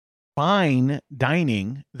Fine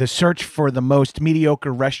Dining, the search for the most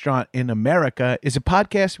mediocre restaurant in America, is a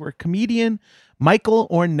podcast where comedian Michael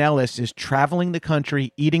Ornelas is traveling the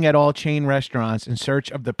country, eating at all chain restaurants in search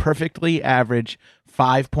of the perfectly average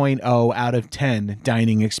 5.0 out of 10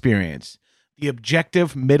 dining experience, the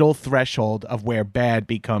objective middle threshold of where bad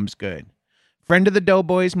becomes good. Friend of the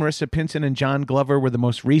Doughboys, Marissa Pinson and John Glover were the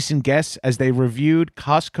most recent guests as they reviewed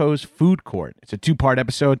Costco's food court. It's a two-part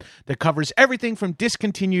episode that covers everything from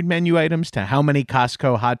discontinued menu items to how many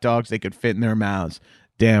Costco hot dogs they could fit in their mouths.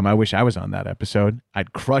 Damn, I wish I was on that episode.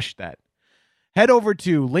 I'd crush that. Head over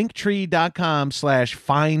to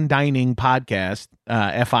linktree.com/fine dining podcast,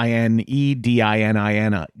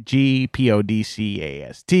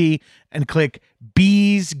 FINEDININGPODCAST, and click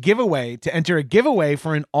Bees Giveaway to enter a giveaway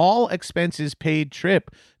for an all expenses paid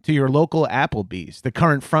trip to your local Applebee's, the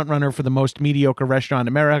current frontrunner for the most mediocre restaurant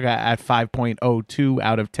in America at 5.02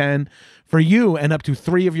 out of 10 for you and up to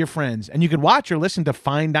 3 of your friends. And you can watch or listen to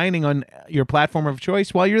Fine Dining on your platform of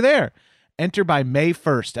choice while you're there. Enter by May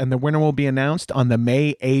 1st, and the winner will be announced on the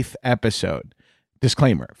May 8th episode.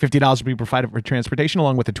 Disclaimer, $50 will be provided for transportation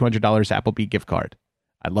along with a $200 Applebee gift card.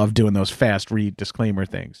 I love doing those fast read disclaimer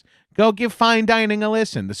things. Go give Fine Dining a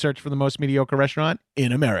listen. The search for the most mediocre restaurant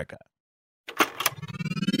in America.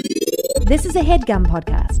 This is a HeadGum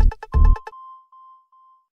podcast.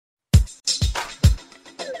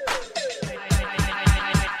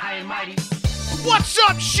 What's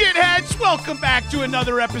up, shitheads? Welcome back to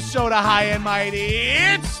another episode of High and Mighty.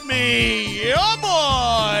 It's me, your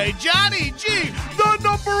boy, Johnny G, the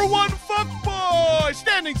number one fuckboy,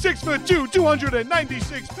 standing 6'2",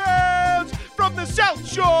 296 pounds, from the South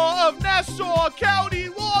Shore of Nassau County,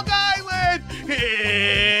 Long Island.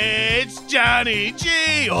 It's Johnny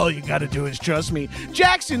G. All you gotta do is trust me.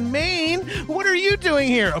 Jackson, Maine, what are you doing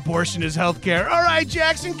here? Abortion is healthcare. All right,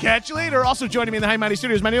 Jackson, catch you later. Also joining me in the High and Mighty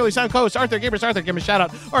studios, my nearly son co-host, Arthur Gabers. Arthur, give him a shout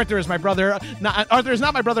out. Arthur is my brother. Arthur is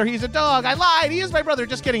not my brother. He's a dog. I lied. He is my brother.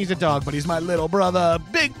 Just kidding. He's a dog, but he's my little brother.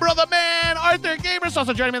 Big brother man, Arthur Gabers.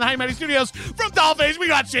 Also joining me in the High and Mighty studios from Dollface, we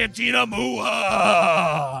got Santina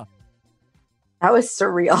Muha. That was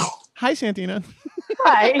surreal. Hi, Santina.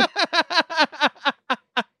 Hi.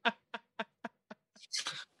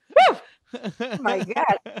 Oh my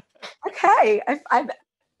God. Okay.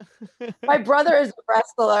 My brother is a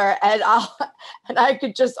wrestler, and I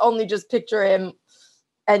could only picture him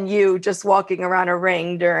and you just walking around a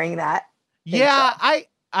ring during that. Yeah,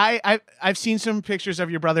 I've seen some pictures of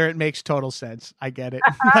your brother. It makes total sense. I get it.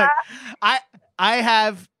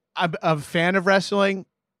 I'm a fan of wrestling.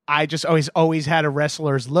 I just always had a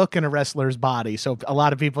wrestler's look and a wrestler's body. So a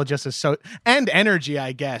lot of people just and energy,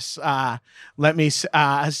 I guess. Let me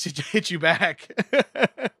hit you back.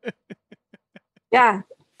 Yeah,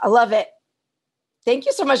 I love it. Thank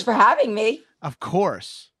you so much for having me. Of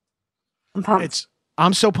course. I'm pumped.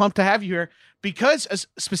 I'm so pumped to have you here because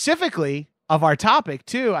specifically of our topic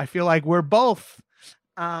too, I feel like we're both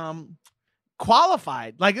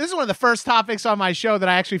qualified. Like, this is one of the first topics on my show that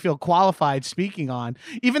I actually feel qualified speaking on,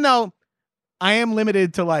 even though I am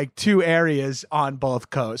limited to like 2 areas on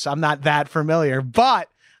both coasts. I'm not that familiar, but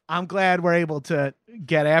I'm glad we're able to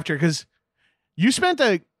get after it because you spent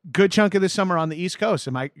a good chunk of the summer on the East Coast.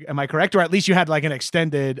 Am I correct? Or at least you had like an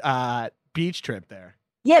extended beach trip there.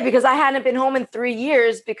 Yeah, because I hadn't been home in 3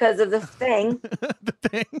 years because of the thing. The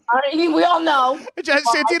thing. We all know.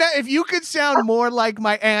 Santina, if you could sound more like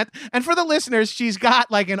my aunt, and for the listeners, she's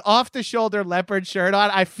got like an off-the-shoulder leopard shirt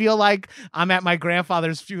on. I feel like I'm at my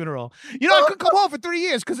grandfather's funeral. You know, I couldn't come home for 3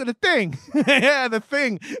 years because of the thing. Yeah, the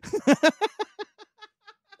thing.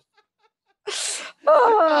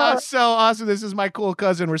 So awesome. This is my cool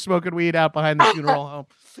cousin. We're smoking weed out behind the funeral home.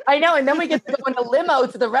 I know, and then we get to go in a limo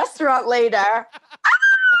to the restaurant later.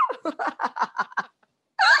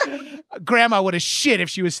 Grandma would have shit if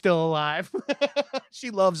she was still alive. She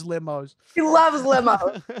loves limos. She loves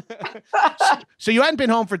limos. So you hadn't been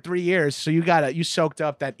home for 3 years, so you soaked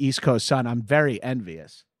up that East Coast sun. I'm very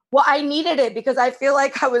envious. Well, I needed it because I feel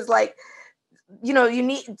like I was like,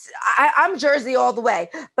 I'm Jersey all the way,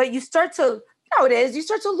 but you start to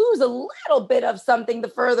lose a little bit of something the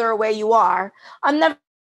further away you are. I'm never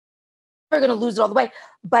going to lose it all the way.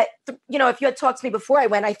 But, if you had talked to me before I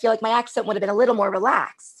went, I feel like my accent would have been a little more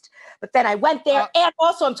relaxed. But then I went there, and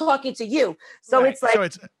also I'm talking to you. So right. It's like... So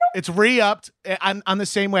it's re-upped. I'm the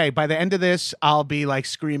same way. By the end of this, I'll be like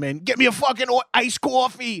screaming, get me a fucking iced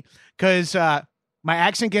coffee. Because my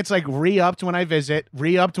accent gets like re-upped when I visit,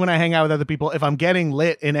 re-upped when I hang out with other people. If I'm getting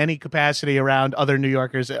lit in any capacity around other New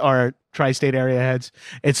Yorkers or tri-state area heads,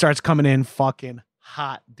 it starts coming in fucking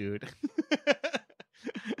hot, dude.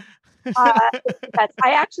 It's the best.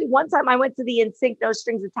 I actually, one time I went to the NSYNC No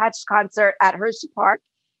Strings Attached concert at Hershey Park,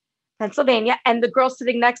 Pennsylvania, and the girl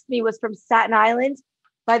sitting next to me was from Staten Island.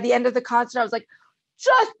 By the end of the concert, I was like,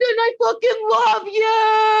 Justin, I fucking love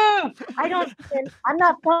you. I'm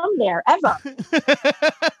not from there ever.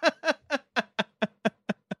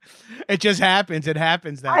 It just happens. It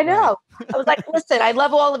happens that I know. way. I was like, listen, I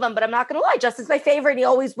love all of them, but I'm not going to lie. Justin's my favorite. And he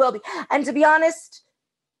always will be. And to be honest,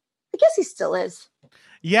 I guess he still is.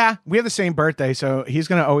 Yeah, we have the same birthday, so he's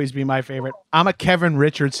going to always be my favorite. I'm a Kevin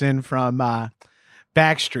Richardson from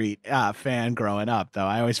Backstreet fan growing up, though.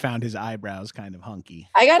 I always found his eyebrows kind of hunky.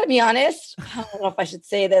 I got to be honest. I don't know if I should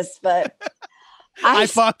say this, but I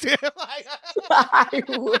fucked him.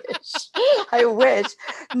 I wish.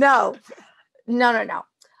 No.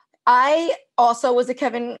 I also was a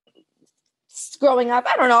Kevin growing up.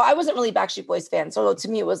 I don't know. I wasn't really a Backstreet Boys fan. So to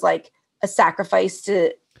me, it was like a sacrifice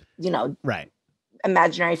to, right.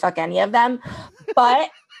 Imaginary fuck any of them.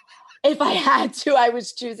 But if I had to, I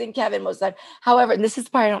was choosing Kevin most of the time. However, and this is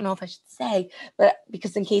the part I don't know if I should say, but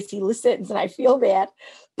because in case he listens and I feel bad,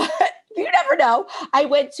 but you never know. I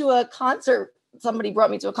went to a concert. Somebody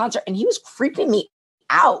brought me to a concert and he was creeping me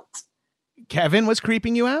out. Kevin was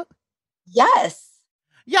creeping you out? Yes.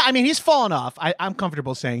 Yeah, I mean, he's fallen off. I'm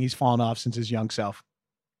comfortable saying he's fallen off since his young self.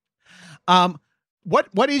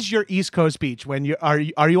 What is your East Coast beach? When you are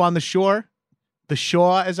you on the shore? The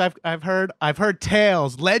shore, as I've heard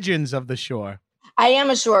tales, legends of the shore. I am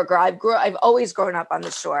a shore girl. I've always grown up on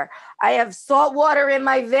the shore. I have salt water in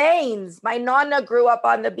my veins. My nonna grew up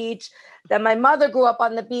on the beach. Then my mother grew up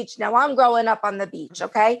on the beach. Now I'm growing up on the beach.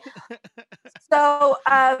 Okay. So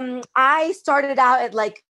I started out at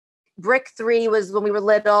like Brick 3 was when we were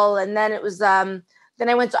little. And then it was, then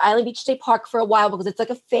I went to Island Beach State Park for a while because it's like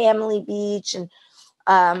a family beach. And,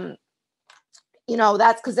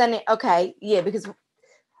 that's because then, because,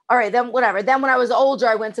 all right, then whatever. Then when I was older,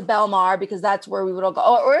 I went to Belmar because that's where we would all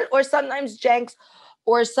go. Or sometimes Jenks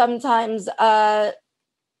or sometimes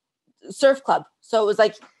Surf Club. So it was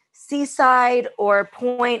like Seaside or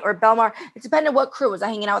Point or Belmar. It depended on what crew. Was I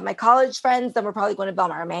hanging out with my college friends? Then we're probably going to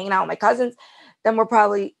Belmar. I'm hanging out with my cousins. Then we're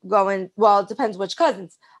probably going, well, it depends which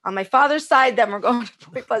cousins. On my father's side, then we're going to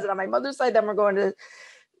Point Pleasant. On my mother's side, then we're going to...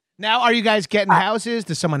 Now, are you guys getting houses?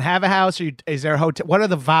 Does someone have a house? Or is there a hotel? What are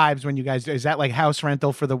the vibes when you guys... Is that like house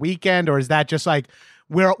rental for the weekend? Or is that just like,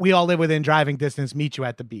 we all live within driving distance, meet you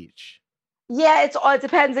at the beach? Yeah, it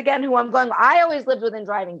depends, again, who I'm going with. I always lived within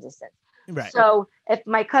driving distance. Right. So if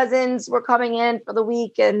my cousins were coming in for the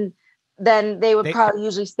week and... then they would probably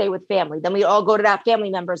usually stay with family. Then we'd all go to that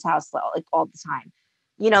family member's house like all the time.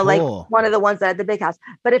 Cool. Like one of the ones that had the big house.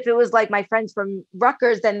 But if it was like my friends from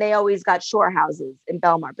Rutgers, then they always got shore houses in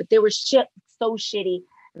Belmar. But they were so shitty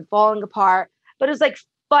and falling apart. But it was like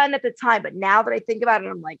fun at the time. But now that I think about it,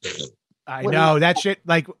 I'm like... I know that shit.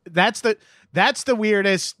 Like that's the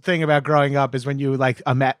weirdest thing about growing up is when you like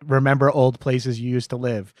remember old places you used to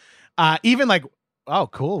live. Even like, oh,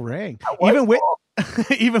 cool ring.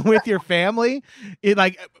 Even with your family, it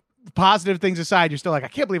like positive things aside, you're still like, I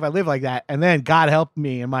can't believe I live like that. And then God help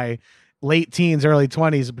me in my late teens, early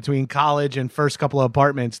 20s, between college and first couple of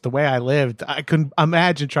apartments, the way I lived, I couldn't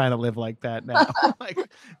imagine trying to live like that now.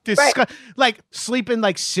 Like sleeping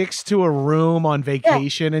like 6 to a room on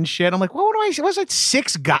vacation and shit. I'm like, was it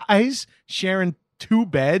 6 guys sharing 2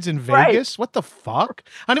 beds in Vegas? Right. What the fuck?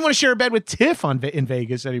 I didn't want to share a bed with Tiff in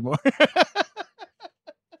Vegas anymore.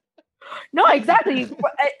 No, exactly.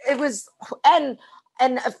 It was, and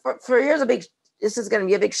for years, this is going to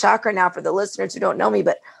be a big shocker now for the listeners who don't know me,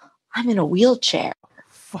 but I'm in a wheelchair.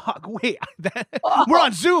 Fuck, wait, we're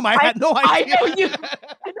on Zoom. I had no idea.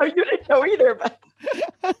 I know you didn't know either, but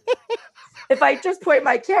if I just point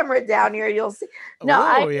my camera down here, you'll see.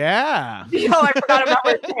 No, yeah. I forgot about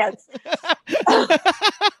my pants.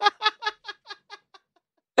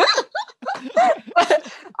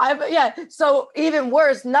 So even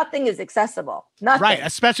worse, nothing is accessible. Nothing. Right,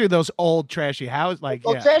 especially those old trashy houses,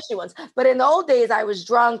 trashy ones. But in the old days, I was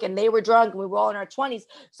drunk and they were drunk and we were all in our 20s.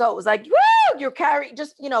 So it was like,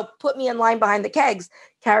 woo, put me in line behind the kegs,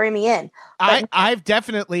 carry me in. But I've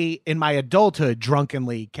definitely in my adulthood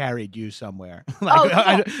drunkenly carried you somewhere.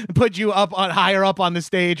 I put you higher up on the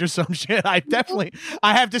stage or some shit. I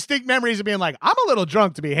have distinct memories of being like, I'm a little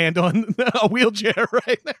drunk to be handling a wheelchair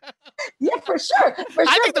right now. Yeah, for sure.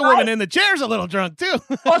 I think the woman in the chair's a little drunk too.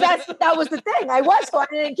 Well, that was the thing. I was, so I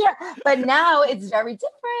didn't care. But now it's very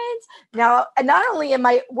different. Now, and not only I'm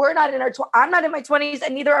not in my 20s,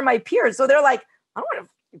 and neither are my peers. So they're like, I don't want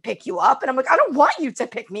to pick you up, and I'm like, I don't want you to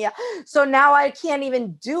pick me up. So now I can't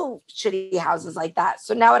even do shitty houses like that.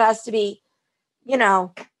 So now it has to be,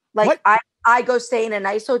 I go stay in a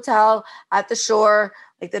nice hotel at the shore,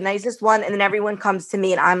 like the nicest one, and then everyone comes to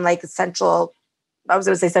me, and I'm like central. I was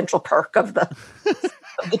going to say central perk of the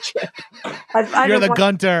of the trip. You're the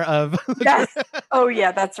Gunter of. Yes. Oh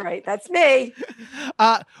yeah, that's right. That's me.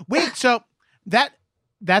 Wait, so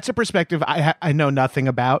that's a perspective I know nothing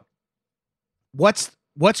about. What's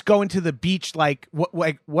going to the beach like?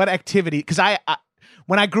 What activity? Because I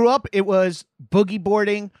when I grew up, it was boogie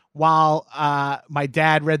boarding while my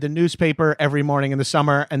dad read the newspaper every morning in the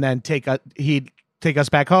summer, and then he'd take us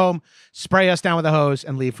back home, spray us down with a hose,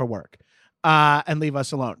 and leave for work, and leave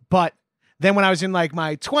us alone. But then when I was in like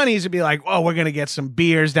my 20s, it'd be like, oh, we're gonna get some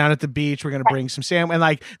beers down at the beach, we're gonna bring some sandwich, and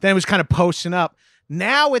like then it was kind of posting up.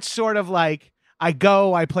 Now it's sort of like I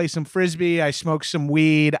go, I play some frisbee, I smoke some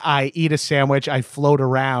weed, I eat a sandwich, I float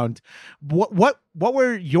around. What's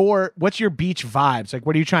your beach vibes? Like,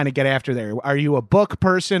 what are you trying to get after there? Are you a book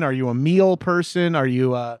person? Are you a meal person? Are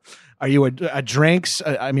you a drinks?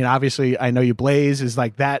 I mean, obviously, I know you blaze. Is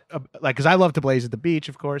like that, like, because I love to blaze at the beach,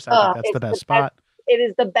 of course. I think that's the best spot. It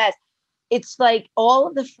is the best. It's like all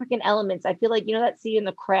of the freaking elements. I feel like, that scene in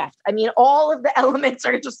The Craft. I mean, all of the elements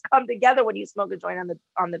are just come together when you smoke a joint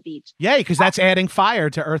on the beach. Yeah, because that's adding fire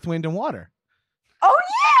to Earth, Wind, and Water. Oh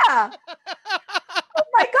yeah! Oh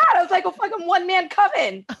my God! I was like a fucking one man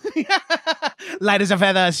coven. Light as a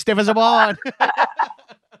feather, stiff as a board.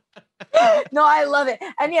 No, I love it.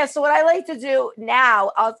 And yeah, so what I like to do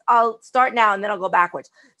now, I'll start now and then I'll go backwards.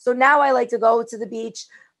 So now I like to go to the beach.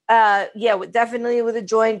 Definitely with a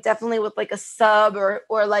joint, definitely with like a sub or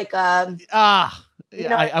like a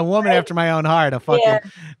woman right? after my own heart, a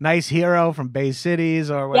fucking nice hero from Bay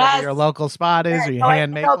Cities or whatever your local spot is, or you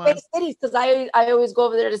hand make one. Bay Cities, because I always go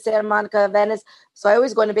over there to Santa Monica, Venice, so I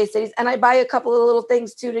always go into Bay Cities, and I buy a couple of little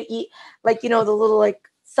things too to eat, like the little like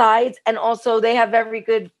sides, and also they have all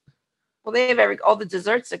the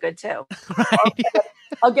desserts are good too. Right.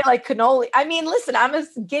 I'll get like cannoli. I mean, listen, I'm a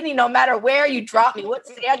skinny no matter where you drop me, what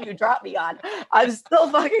sand you drop me on. I'm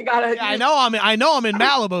still fucking gotta. Yeah, I know I'm in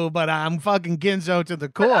Malibu, but I'm fucking Ginzo to the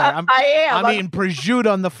core. I'm eating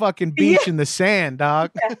prosciutto on the fucking beach in the sand,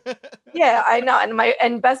 dog. Yeah, I know.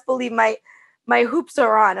 And best believe my hoops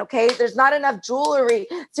are on. Okay, there's not enough jewelry.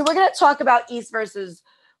 So we're gonna talk about East versus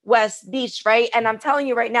West Beach, right? And I'm telling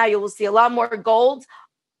you right now, you will see a lot more gold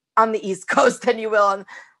on the East Coast than you will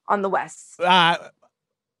on the West.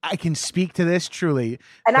 I can speak to this truly.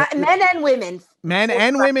 And men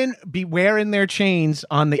and women be wearing their chains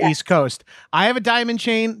on the East Coast. I have a diamond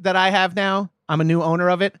chain that I have now. I'm a new owner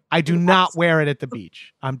of it. I do not wear it at the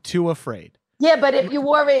beach. I'm too afraid. Yeah, but if you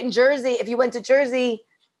wore it in Jersey, if you went to Jersey,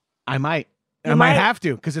 I might. I might have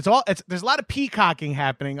to, because there's a lot of peacocking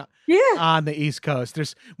happening on the East Coast.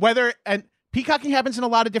 And peacocking happens in a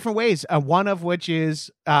lot of different ways, one of which is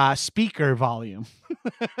speaker volume.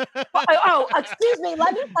 Excuse me.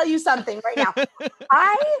 Let me tell you something right now.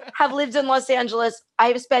 I have lived in Los Angeles. I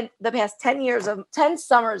have spent the past 10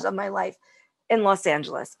 summers of my life in Los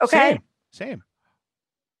Angeles. Okay? Same.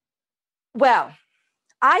 Well,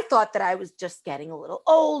 I thought that I was just getting a little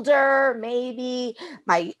older. Maybe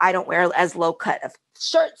I don't wear as low cut of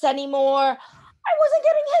shirts anymore. I wasn't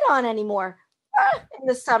getting hit on anymore. In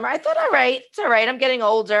the summer, I thought, it's all right. I'm getting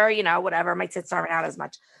older, whatever. My tits aren't out as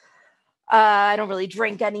much. I don't really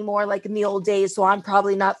drink anymore like in the old days, so I'm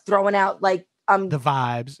probably not throwing out like the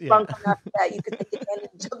vibes. Drunk enough that you could take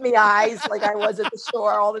advantage of my eyes like I was at the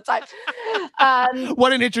shore all the time.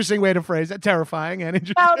 What an interesting way to phrase it. Terrifying and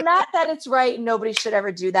interesting. Well, not that it's right. Nobody should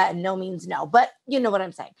ever do that, and no means no. But you know what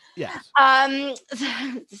I'm saying. Yes.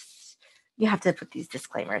 You have to put these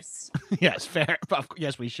disclaimers. Yes, fair.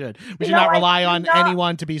 Yes, we should. We should not rely on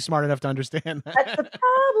anyone to be smart enough to understand that. That's the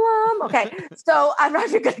problem. Okay. So I'm not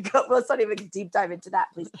even going to go. Let's not even deep dive into that,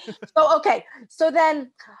 please. So, okay. So then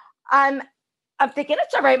I'm thinking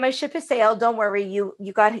it's all right. My ship has sailed. Don't worry. You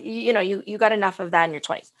got enough of that in your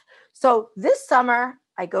 20s. So this summer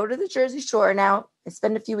I go to the Jersey Shore now. I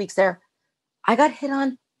spend a few weeks there. I got hit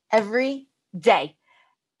on every day.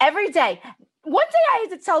 Every day. One day I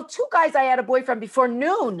had to tell 2 guys I had a boyfriend before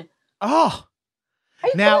noon. Oh,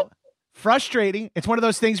 now frustrating. It's one of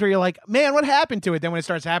those things where you're like, man, what happened to it? Then when it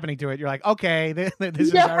starts happening to it, you're like, okay, this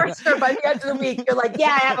is for sure. By the end of the week, you're like,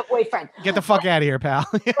 yeah, I have a boyfriend. Get the fuck out of here, pal.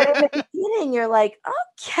 But in the beginning, you're like,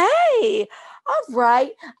 okay, all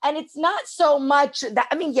right. And it's not so much that,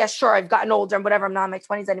 I mean, yes, sure, I've gotten older and whatever. I'm not in my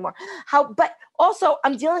 20s anymore. But also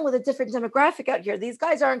I'm dealing with a different demographic out here. These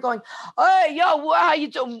guys aren't going, hey, yo, how you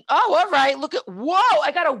doing? Oh, all right. Look at, whoa.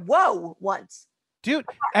 I got a whoa once. Dude,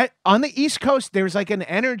 on the East Coast, there's like an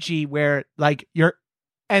energy where like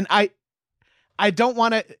and I don't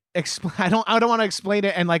want to explain. I don't want to explain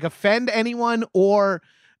it and like offend anyone or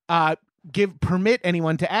permit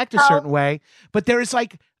anyone to act a certain way, but there is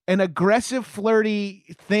like an aggressive, flirty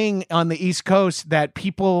thing on the East Coast that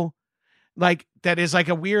people like, that is like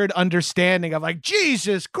a weird understanding of like,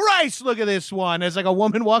 Jesus Christ, look at this one, as like a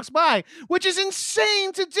woman walks by, which is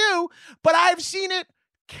insane to do. But I've seen it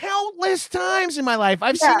countless times in my life.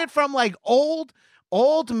 I've seen it from like old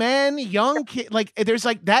men, young kids. Like there's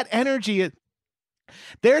like that energy.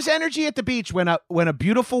 There's energy at the beach when a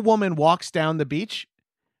beautiful woman walks down the beach.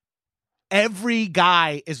 Every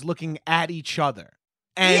guy is looking at each other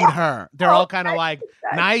and her. They're all kind of like,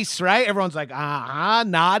 nice, right? Everyone's like,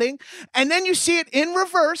 nodding. And then you see it in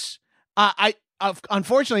reverse.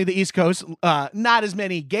 Unfortunately, the East Coast, not as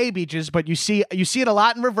many gay beaches, but you see it a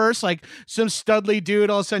lot in reverse. Like some studly dude,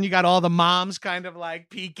 all of a sudden you got all the moms kind of like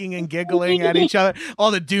peeking and giggling at each other,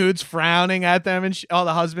 all the dudes frowning at them, and all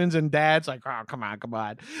the husbands and dads like, oh, come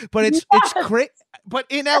on. But it's great. But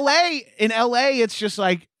in LA, it's just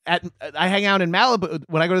like, I hang out in Malibu.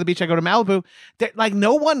 When I go to the beach, I go to Malibu. Like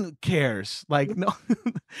no one cares. Like no,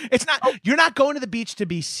 it's not. You're not going to the beach to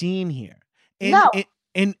be seen here.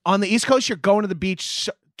 On the East Coast, you're going to the beach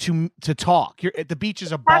to talk. The beach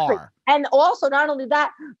is a bar. And also, not only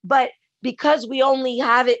that, but because we only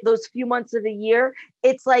have it those few months of the year,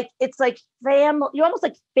 it's like family. You're almost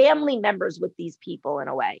like family members with these people in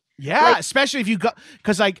a way. Yeah, like, especially if you go,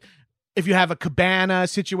 because like if you have a cabana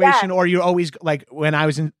situation, or you always like when I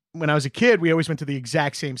was a kid, we always went to the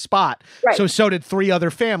exact same spot. Right. So did 3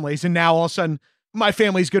 other families, and now all of a sudden, my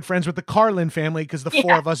family's good friends with the Carlin family because the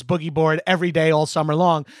 4 of us boogie board every day all summer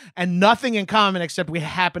long, and nothing in common except we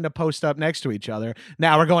happen to post up next to each other.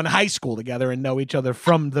 Now we're going to high school together and know each other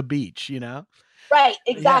from the beach, you know? Right,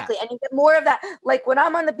 exactly. Yeah. And you get more of that. Like when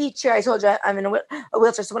I'm on the beach here, I told you I'm in a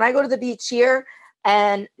wheelchair. So when I go to the beach here,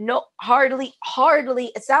 and hardly,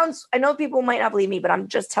 it sounds, I know people might not believe me, but I'm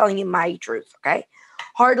just telling you my truth, okay?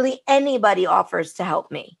 Hardly anybody offers to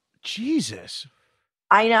help me. Jesus.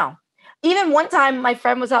 I know. Even one time my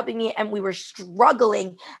friend was helping me and we were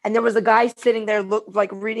struggling, and there was a guy sitting there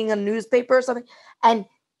like reading a newspaper or something, and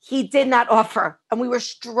he did not offer, and we were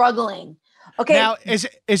struggling. Okay. Now, is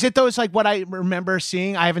it those like what I remember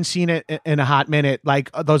seeing? I haven't seen it in a hot minute.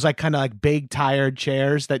 Like those like kind of like big tired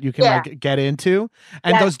chairs that you can like get into,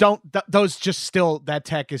 and those just still, that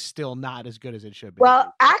tech is still not as good as it should be.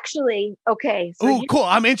 Well, actually, okay. So cool.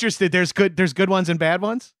 I'm interested. There's good ones and bad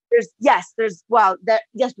ones. But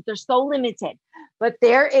they're so limited. But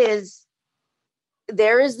there is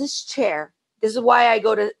this chair. This is why I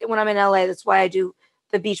go to, when I'm in LA, that's why I do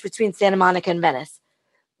the beach between Santa Monica and Venice.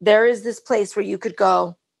 There is this place where you could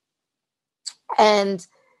go, and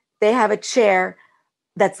they have a chair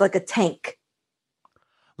that's like a tank.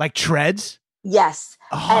 Like treads? Yes.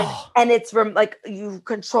 Oh. And it's like you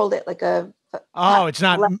control it like a. It's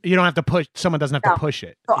not, you don't have to push, someone doesn't have to push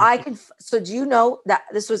it. So so do you know that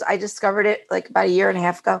I discovered it like about 1.5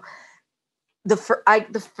 years ago.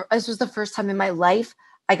 This was the first time in my life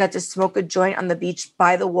I got to smoke a joint on the beach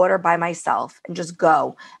by the water by myself and just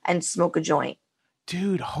go and smoke a joint.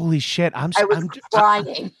 Dude, holy shit. I'm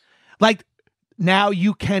crying. Like now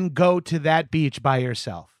you can go to that beach by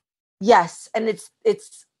yourself. Yes. And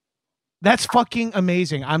that's fucking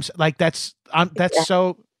amazing. That's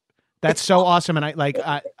so awesome.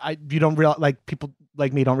 And you don't realize, like people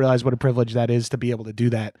like me don't realize what a privilege that is to be able to do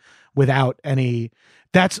that without any,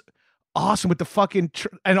 that's awesome with the fucking,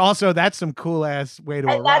 and also that's some cool ass way to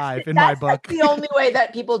arrive in my book. That's the only way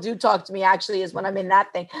that people do talk to me actually is when I'm in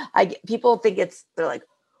that thing. People think they're like,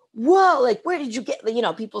 whoa, like where did you get,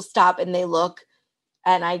 people stop and they look,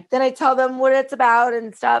 and then I tell them what it's about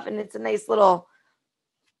and stuff. And it's a nice little,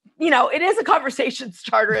 it is a conversation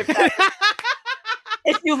starter.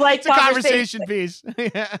 If you like it's a conversation piece.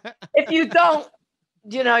 Yeah. If you don't,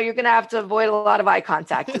 you're going to have to avoid a lot of eye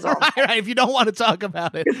contact. Right, if you don't want to talk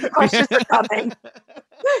about it. The questions are coming.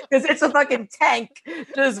 Because it's a fucking tank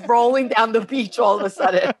just rolling down the beach all of a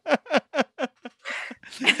sudden.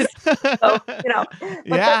 So, but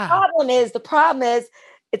the problem is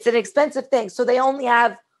it's an expensive thing. So they only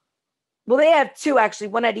have, they have 2 actually,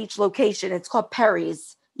 one at each location. It's called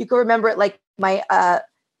Perry's. You can remember it like my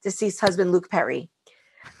deceased husband, Luke Perry.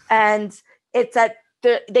 And it's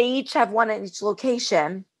they each have one at each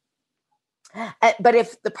location. But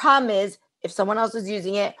if the problem is, if someone else is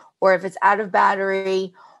using it, or if it's out of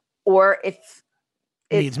battery, or if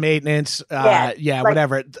it needs maintenance,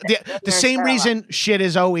 whatever. The same reason shit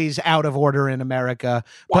is always out of order in America.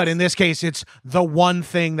 Yes. But in this case, it's the one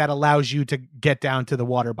thing that allows you to get down to the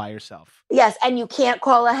water by yourself. Yes. And you can't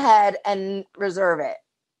call ahead and reserve it.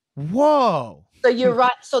 Whoa. So you're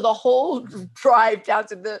right. So the whole drive down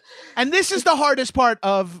to the. And this is the hardest part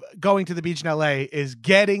of going to the beach in LA is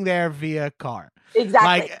getting there via car.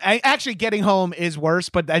 Exactly. Like actually getting home is worse,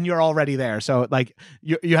 but then you're already there. So like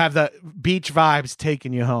you have the beach vibes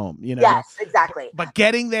taking you home, you know? Yes, exactly. But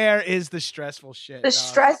getting there is the stressful shit. The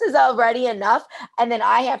stress is already enough. And then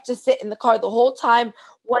I have to sit in the car the whole time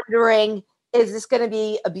wondering, is this going to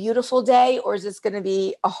be a beautiful day or is this going to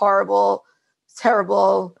be a horrible,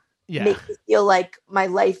 terrible, make me feel like my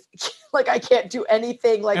life, like I can't do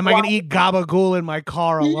anything. Like, am I going to eat gabagool in my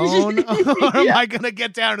car alone? Or am I going to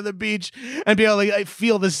get down to the beach and be able to like,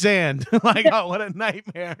 feel the sand? Like, oh, what a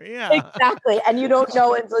nightmare. Yeah, exactly. And you don't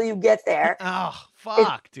know until you get there. Oh,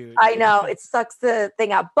 fuck, dude. I know it sucks the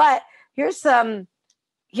thing out, but here's some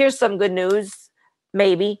good news,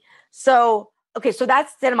 maybe. So, okay, so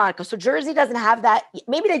that's Santa Monica. So Jersey doesn't have that.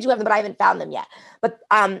 Maybe they do have them, but I haven't found them yet. But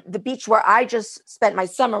the beach where I just spent my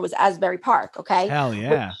summer was Asbury Park. Okay. Hell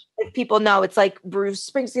yeah. Which, if people know, it's like Bruce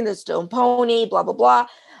Springsteen, the Stone Pony, blah, blah, blah.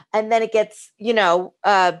 And then it gets,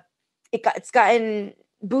 it's gotten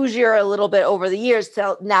bougier a little bit over the years.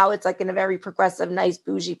 So now it's like in a very progressive, nice,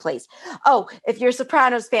 bougie place. Oh, if you're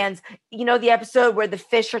Sopranos fans, you know the episode where the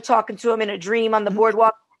fish are talking to him in a dream on the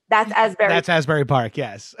boardwalk? That's Asbury. That's Asbury Park,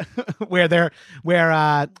 yes. where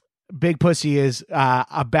Big Pussy is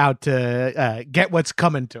about to get what's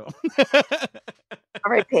coming to him.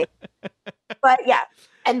 All right, Pig. But yeah,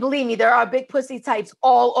 and believe me, there are big pussy types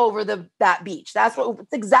all over that beach. That's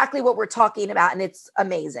exactly what we're talking about, and it's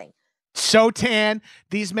amazing. So tan.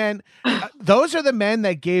 These men, those are the men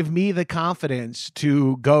that gave me the confidence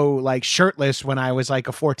to go like shirtless when I was like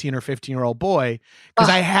a 14 or 15-year-old boy, because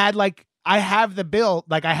I have the build,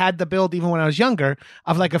 like I had the build even when I was younger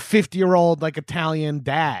of like a 50-year-old like Italian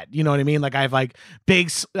dad. You know what I mean? Like I have like big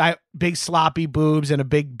sloppy boobs and a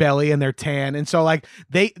big belly and they're tan. And so like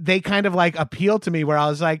they kind of like appeal to me where I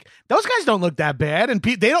was like, those guys don't look that bad. And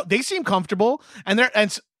they seem comfortable and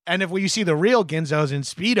if you see the real Ginzos in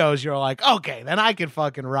Speedos, you're like, okay, then I can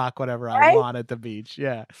fucking rock whatever I want at the beach.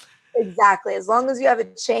 Yeah. Exactly. As long as you have a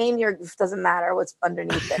chain, it doesn't matter what's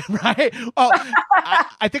underneath it. Right. Oh,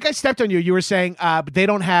 I think I stepped on you. You were saying, but they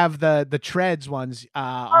don't have the treads ones. They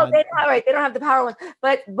don't have the power ones.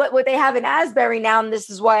 But what they have in Asbury now, and this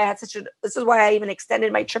is why I even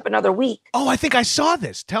extended my trip another week. Oh, I think I saw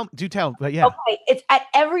this. Tell. But yeah. Okay. It's at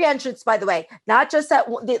every entrance, by the way, not just at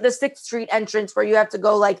the 6th Street entrance where you have to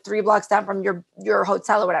go like 3 blocks down from your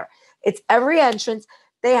hotel or whatever. It's every entrance.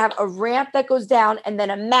 They have a ramp that goes down and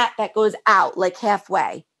then a mat that goes out like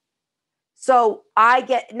halfway. So I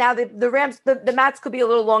get now the ramps, the mats could be a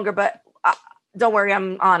little longer, but don't worry,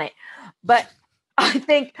 I'm on it. But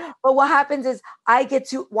but what happens is I get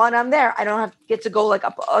to, when I'm there, I don't have to get to go like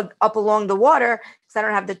up along the water because I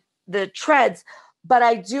don't have the treads, but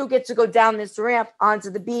I do get to go down this ramp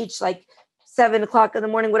onto the beach like 7:00 in the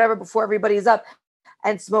morning, whatever, before everybody's up,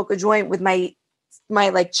 and smoke a joint with my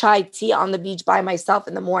like chai tea on the beach by myself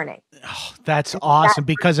in the morning. Oh, that's awesome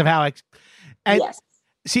because of how yes.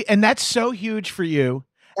 See, and that's so huge for you.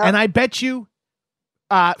 Yep. And I bet you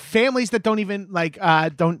families that don't even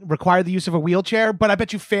don't require the use of a wheelchair, but I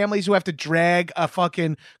bet you families who have to drag a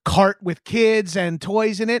fucking cart with kids and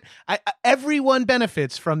toys in it, everyone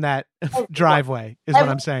benefits from that driveway is what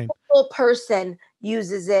I'm saying. Every single person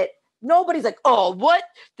uses it. Nobody's like, oh, what?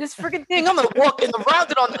 This freaking thing, I'm going to walk around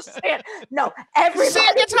it on the sand. No, everybody.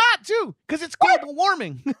 Sand gets hot, too, because it's global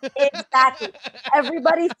warming. Exactly.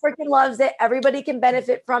 Everybody freaking loves it. Everybody can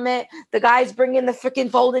benefit from it. The guys bring in the freaking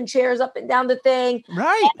folding chairs up and down the thing.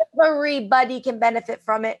 Right. Everybody can benefit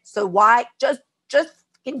from it. So why? Just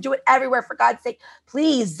can do it everywhere, for God's sake.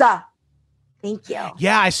 Please. Thank you.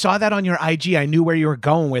 Yeah, I saw that on your IG. I knew where you were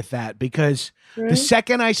going with that because the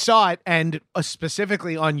second I saw it, and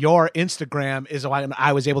specifically on your Instagram, is when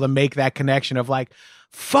I was able to make that connection of like,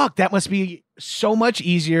 fuck, that must be so much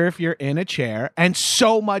easier if you're in a chair and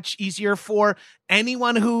so much easier for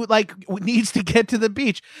anyone who like needs to get to the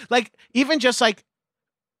beach. Like even just like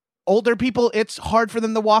older people, it's hard for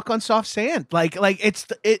them to walk on soft sand. Like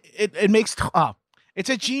it makes, it's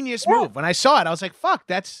a genius move. When I saw it, I was like, fuck,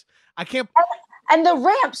 I can't. And the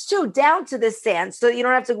ramps too, down to the sand. So you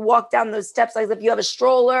don't have to walk down those steps. Like if you have a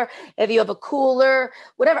stroller, if you have a cooler,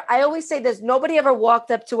 whatever. I always say this, nobody ever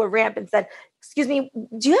walked up to a ramp and said, excuse me,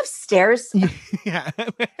 do you have stairs? Yeah.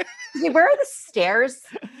 Where are the stairs?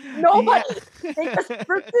 Nobody. Yeah.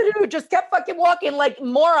 They just kept fucking walking like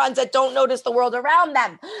morons that don't notice the world around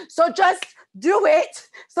them. So just do it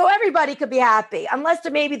so everybody could be happy. Unless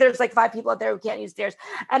maybe there's like 5 people out there who can't use stairs.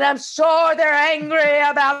 And I'm sure they're angry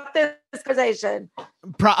about this conversation.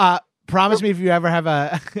 Promise me if you ever have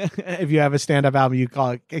a stand-up album, you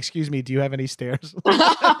call it, excuse me, do you have any stairs?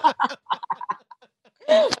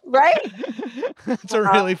 Right? It's a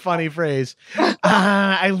really funny phrase.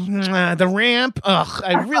 The ramp. Ugh,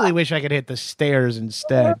 I really wish I could hit the stairs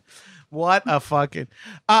instead. What a fucking.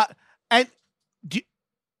 And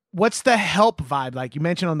what's the help vibe like? You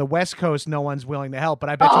mentioned on the West Coast, no one's willing to help, but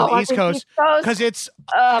I bet you on the East Coast, because it's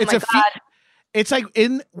it's like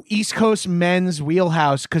in East Coast men's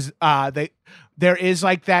wheelhouse, because there is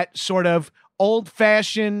like that sort of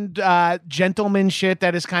old-fashioned gentleman shit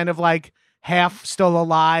that is kind of like half still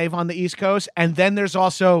alive on the East Coast. And then there's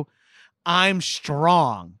also, I'm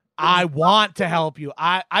strong. I want to help you.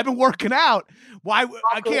 I've been working out. Why?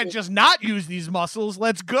 I can't just not use these muscles.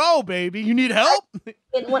 Let's go, baby. You need help?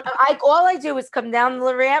 All I do is come down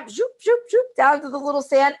the ramp, zoop, zoop, zoop, down to the little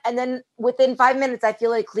sand. And then within 5 minutes, I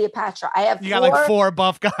feel like Cleopatra. I have got like 4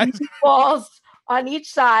 buff guys. Balls on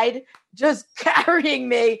each side, just carrying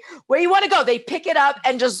me. Where you want to go? They pick it up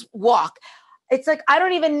and just walk. It's like, I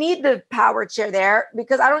don't even need the power chair there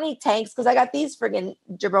because I don't need tanks because I got these friggin'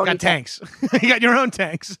 jabroni. You got tanks. You got your own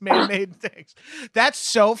tanks, man-made tanks. That's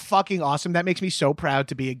so fucking awesome. That makes me so proud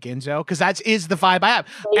to be a Ginzo because that is the vibe I have.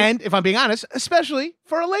 And if I'm being honest, especially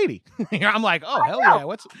for a lady, I'm like, oh, hell yeah.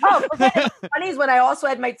 What's funny is when I also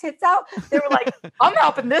had my tits out, they were like, I'm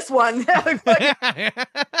helping this one.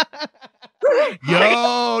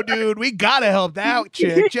 Yo, dude, we gotta help that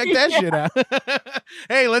chick. Check that shit out.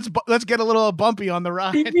 Hey, let's get a little bumpy on the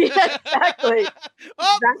ride. Yeah, exactly.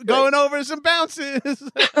 Exactly. Going over some bounces.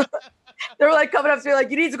 They were like coming up to me like,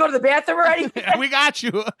 you need to go to the bathroom already? Yeah, we got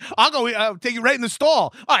you. I'll go. I'll take you right in the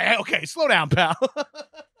stall. All right, okay, slow down, pal.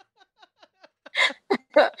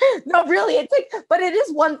 No, really, it's like, but it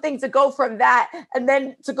is one thing to go from that and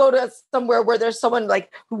then to go to somewhere where there's someone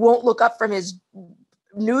like who won't look up from his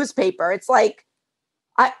newspaper. It's like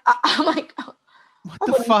I'm like, what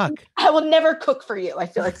the fuck? I will never cook for you. I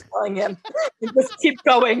feel like telling him. Just keep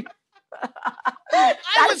going.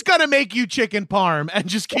 I was gonna make you chicken parm and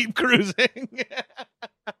just keep cruising.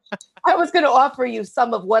 I was gonna offer you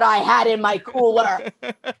some of what I had in my cooler.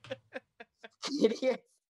 Idiot.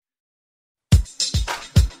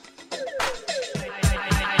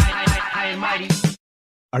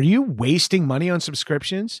 Are you wasting money on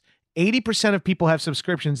subscriptions? 80% of people have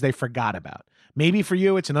subscriptions they forgot about. Maybe for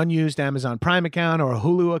you, it's an unused Amazon Prime account or a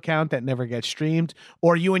Hulu account that never gets streamed,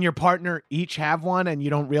 or you and your partner each have one and you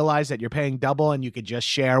don't realize that you're paying double and you could just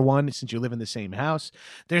share one since you live in the same house.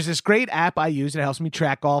 There's this great app I use that helps me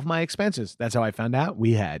track all of my expenses. That's how I found out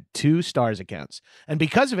we had 2 Stars accounts. And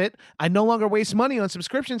because of it, I no longer waste money on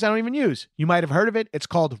subscriptions I don't even use. You might have heard of it. It's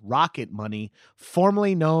called Rocket Money,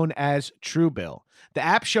 formerly known as Truebill. The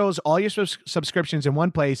app shows all your subscriptions in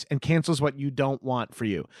one place and cancels what you don't want for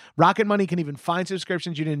you. Rocket Money can even find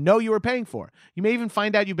subscriptions you didn't know you were paying for. You may even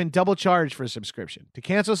find out you've been double charged for a subscription. To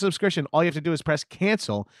cancel a subscription, all you have to do is press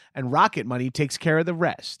cancel, and Rocket Money takes care of the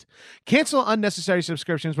rest. Cancel unnecessary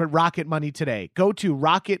subscriptions with Rocket Money today. Go to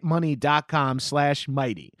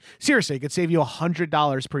rocketmoney.com/mighty. Seriously, it could save you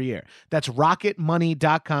 $100 per year. That's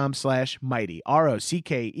rocketmoney.com/mighty.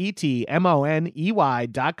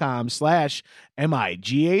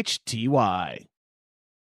 ROCKETMONEY.com/MIGHTY.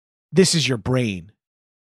 This is your brain.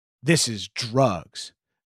 This is drugs.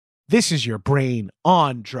 This is your brain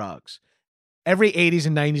on drugs. Every 80s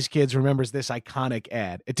and 90s kids remembers this iconic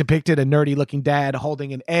ad. It depicted a nerdy-looking dad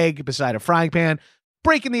holding an egg beside a frying pan,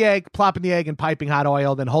 breaking the egg, plopping the egg in piping hot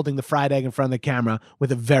oil, then holding the fried egg in front of the camera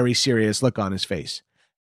with a very serious look on his face.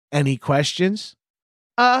 Any questions?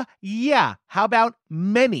 Yeah. How about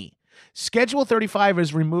many? Schedule 35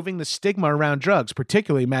 is removing the stigma around drugs,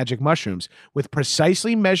 particularly magic mushrooms, with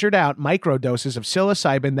precisely measured out microdoses of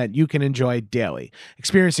psilocybin that you can enjoy daily,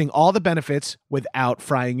 experiencing all the benefits without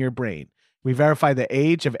frying your brain. We verify the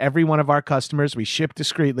age of every one of our customers. We ship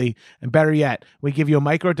discreetly. And better yet, we give you a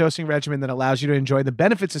microdosing regimen that allows you to enjoy the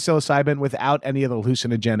benefits of psilocybin without any of the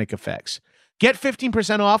hallucinogenic effects. Get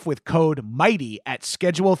 15% off with code MIGHTY at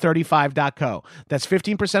schedule35.co. That's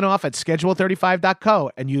 15% off at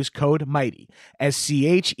schedule35.co and use code MIGHTY,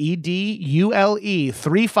 SCHEDULE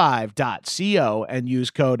 35.co, and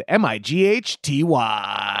use code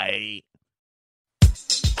MIGHTY.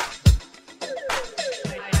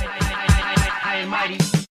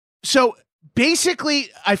 So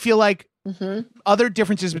basically, I feel like other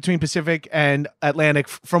differences between Pacific and Atlantic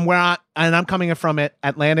from where I'm coming from it,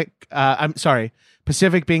 Atlantic,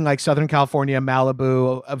 Pacific being like Southern California,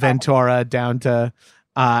 Malibu, Ventura, down to,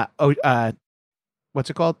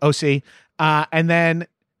 what's it called? OC. And then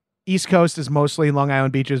East Coast is mostly Long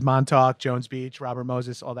Island beaches, Montauk, Jones Beach, Robert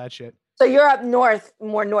Moses, all that shit. So you're up north,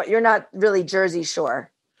 more north. You're not really Jersey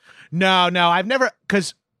Shore. No, I've never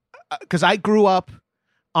because I grew up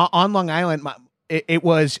on Long Island. It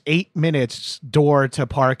was 8 minutes door to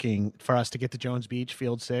parking for us to get to Jones Beach,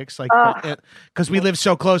 Field 6, like because we live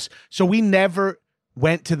so close. So we never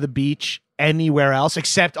went to the beach anywhere else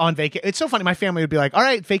except on vacation. It's so funny. My family would be like, all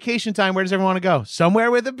right, vacation time. Where does everyone want to go? Somewhere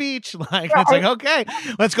with a beach. Like, it's like, okay,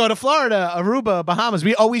 let's go to Florida, Aruba, Bahamas.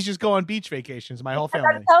 We always just go on beach vacations. My whole family.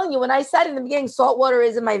 I'm telling you, when I said in the beginning, salt water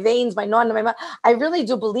is in my veins, my non, my mouth, I really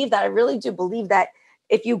do believe that. I really do believe that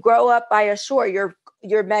if you grow up by a shore, you're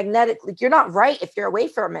magnetic. Like, you're not right if you're away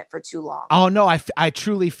from it for too long. Oh no, I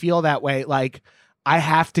truly feel that way. Like, I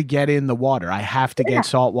have to get in the water. I have to get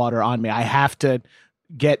salt water on me. I have to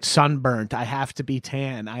get sunburnt. I have to be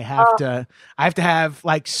tan. I have to have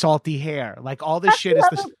like salty hair. Like, all this shit is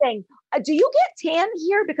the thing. Do you get tan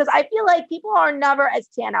here? Because I feel like people are never as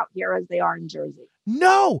tan out here as they are in Jersey.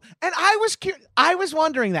 No. And I was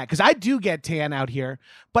wondering that because I do get tan out here,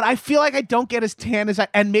 but I feel like I don't get as tan as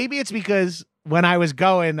and maybe it's because when I was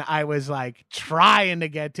going, I was like trying to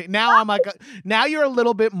get to. Now I'm like, now you're a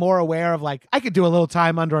little bit more aware of like, I could do a little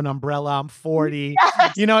time under an umbrella. I'm 40.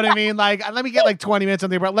 Yes. You know what I mean? Like, let me get like 20 minutes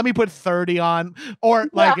on the umbrella. Let me put 30 on. Or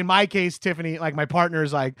like in my case, Tiffany, like my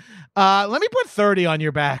partner's like, let me put 30 on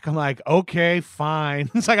your back. I'm like, okay,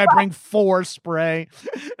 fine. It's like I bring 4 spray.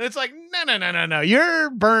 And it's like, no.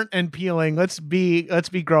 You're burnt and peeling. Let's be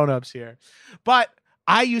grown-ups here. But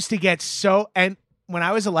I used to get and when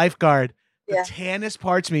I was a lifeguard, the tannest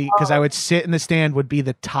parts of me, because I would sit in the stand, would be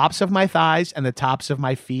the tops of my thighs and the tops of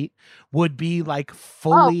my feet would be like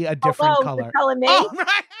fully a different color. You're telling me?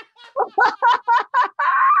 Right.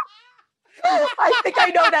 I think I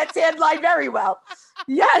know that tan line very well.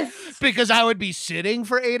 Yes. Because I would be sitting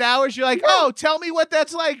for 8 hours. You're like, oh, tell me what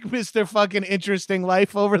that's like, Mr. fucking interesting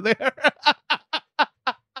life over there.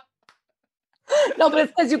 No, but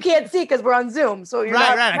it's because you can't see because we're on Zoom. So you're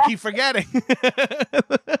right. I keep forgetting.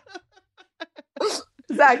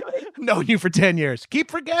 Exactly. Known you for 10 years. Keep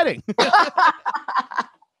forgetting.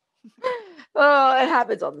 Oh, it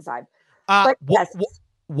happens all the time. But yes.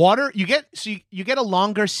 Water, you get a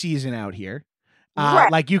longer season out here.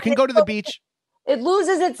 Right. Like you can go to the beach. It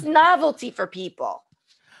loses its novelty for people.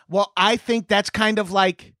 Well, I think that's kind of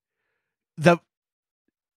like the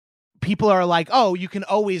people are like, oh, you can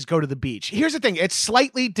always go to the beach. Here's the thing. It's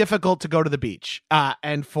slightly difficult to go to the beach.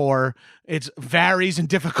 And it varies in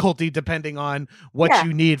difficulty depending on what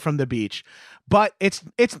you need from the beach. But it's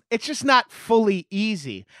just not fully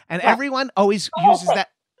easy. And everyone always uses that.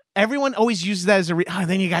 Everyone always uses that as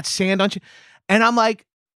then you got sand on you. And I'm like,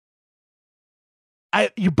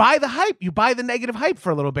 you buy the hype. You buy the negative hype for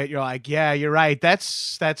a little bit. You're like, yeah, you're right.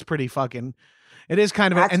 That's pretty fucking... It is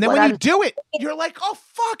kind of, and then when you do it, you're like, oh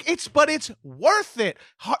fuck, it's worth it.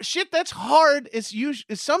 Shit that's hard is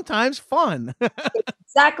sometimes fun.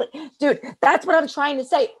 Exactly, dude. That's what I'm trying to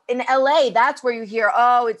say. In LA, that's where you hear,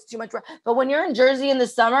 oh, it's too much. But when you're in Jersey in the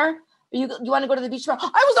summer, you want to go to the beach. I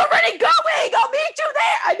was already going. I'll meet you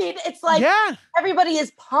there. I mean, it's like everybody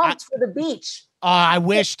is pumped for the beach. I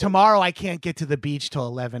wish tomorrow I can't get to the beach till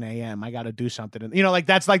 11 a.m. I got to do something. You know, like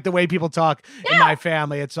that's like the way people talk in my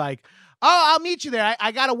family. It's like, oh, I'll meet you there.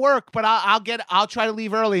 I got to work, but I'll try to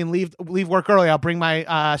leave early and leave work early. I'll bring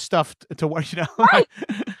my stuff to work, you know? Right.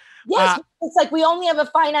 Yes. It's like, we only have a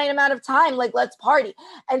finite amount of time. Like, let's party.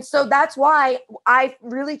 And so that's why I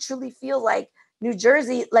really, truly feel like New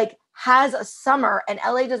Jersey, like, has a summer and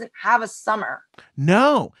LA doesn't have a summer.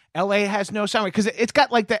 No, LA has no summer because it's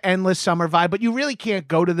got like the endless summer vibe, but you really can't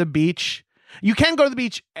go to the beach. You can go to the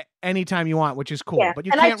beach anytime you want, which is cool. But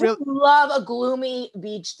you can't really love a gloomy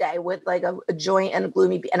beach day with like a joint and a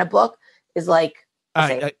gloomy and a book is like.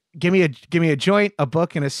 Give me a joint, a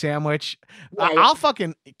book, and a sandwich. I'll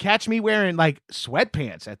fucking catch me wearing like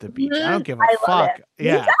sweatpants at the beach. I don't give a fuck.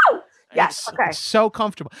 Yeah, yes, it's so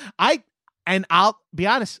comfortable. I'll be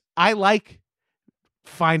honest. I like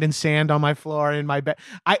finding sand on my floor in my bed.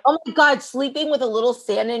 Oh my God, sleeping with a little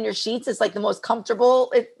sand in your sheets is like the most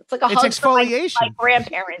comfortable. It's like a hug exfoliation. From my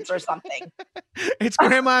grandparents or something. It's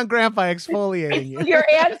grandma and grandpa exfoliating you. Your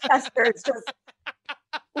ancestors just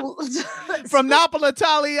from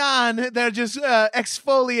Napolitalian, they're just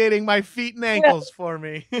exfoliating my feet and ankles for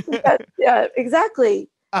me. Yeah, exactly.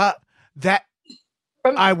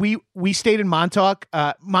 We stayed in Montauk.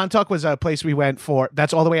 Montauk was a place we went for.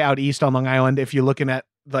 That's all the way out east on Long Island. If you're looking at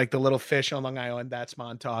like the little fish on Long Island, that's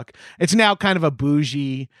Montauk. It's now kind of a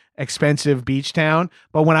bougie, expensive beach town.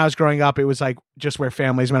 But when I was growing up, it was like just where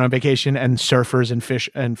families went on vacation and surfers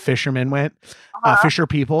and fishermen went, fisher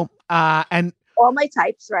people. And all my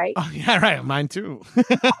types, right? Oh, yeah, right. Mine too.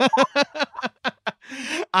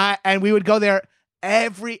 And we would go there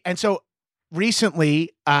and so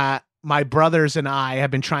recently, my brothers and I have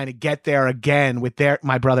been trying to get there again with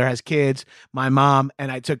my brother has kids, my mom,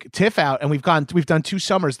 and I took Tiff out, and we've done 2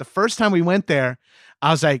 summers. The first time we went there,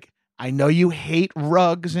 I was like, I know you hate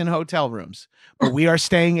rugs in hotel rooms, but we are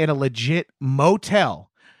staying in a legit motel.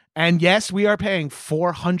 And yes, we are paying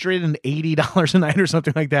 $480 a night or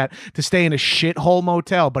something like that to stay in a shithole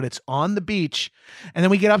motel, but it's on the beach. And then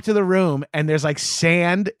we get up to the room and there's like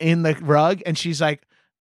sand in the rug. And she's like,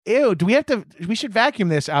 ew, we should vacuum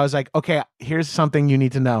this. I was like, okay, here's something you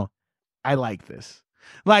need to know. I like this.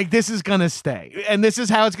 Like, this is going to stay. And this is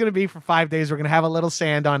how it's going to be for 5 days. We're going to have a little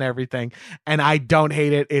sand on everything. And I don't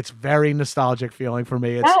hate it. It's very nostalgic feeling for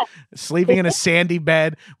me. It's sleeping in a sandy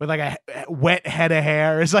bed with like a wet head of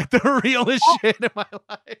hair is like the realest shit in my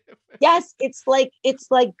life. Yes. It's like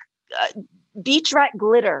beach rat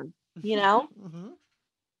glitter, you know? Mm-hmm.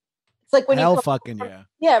 It's like when yeah.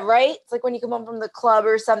 Yeah, right? It's like when you come home from the club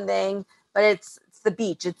or something, but it's the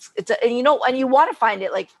beach. And you want to find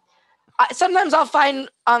it like, sometimes I'll find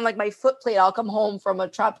on like my foot plate, I'll come home from a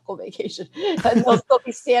tropical vacation and there'll still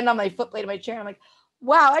be sand on my foot plate of my chair. I'm like,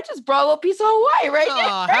 wow, I just brought a little piece of Hawaii right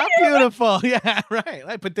now. Oh, how beautiful. Yeah, right.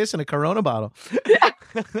 I put this in a Corona bottle. Yeah.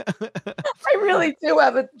 I really do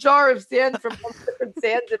have a jar of sand from different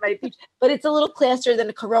sands in my beach, but it's a little classier than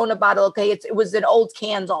a Corona bottle. Okay. It was an old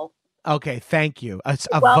candle. Okay. Thank you. A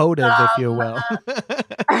votive, if you will.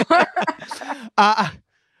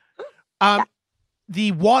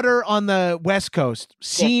 The water on the West Coast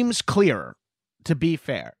seems clearer, to be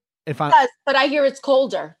fair. Yes, but I hear it's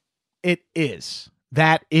colder. It is.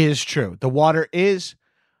 That is true. The water is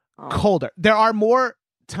colder. There are more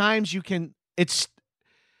times the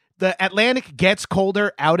Atlantic gets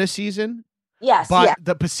colder out of season. Yes. But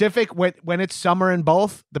the Pacific, when it's summer in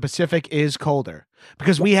both, the Pacific is colder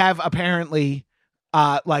because we have apparently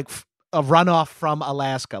like a runoff from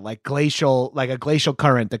Alaska, like a glacial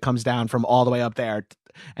current that comes down from all the way up there.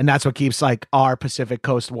 And that's what keeps like our Pacific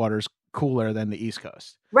coast waters cooler than the East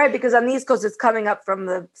Coast. Right. Because on the East Coast, it's coming up from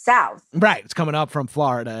the South. Right. It's coming up from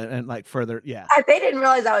Florida and like further. Yeah. They didn't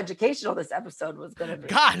realize how educational this episode was going to be.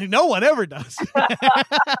 God, no one ever does.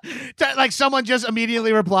 Like someone just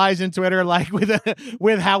immediately replies in Twitter, like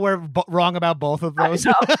with how we're wrong about both of those.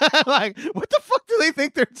 Like, what the fuck do they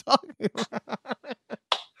think they're talking about?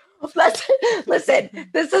 Listen,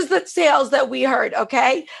 this is the tales that we heard,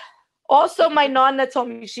 okay? Also, my nonna told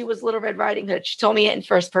me she was Little Red Riding Hood. She told me it in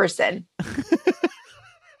first person.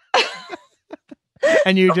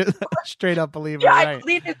 And you just straight up believe it, right? I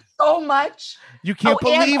believe it so much. You can't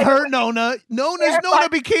believe her, Nona. Nona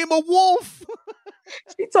became a wolf.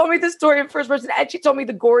 She told me the story in first person, and she told me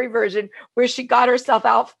the gory version where she got herself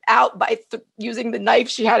out by using the knife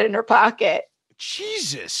she had in her pocket.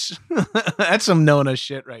 Jesus. That's some Nona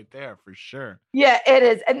shit right there for sure. Yeah, it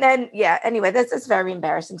is. And then, anyway, that's a very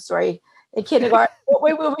embarrassing story. In kindergarten,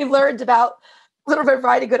 when we learned about Little Red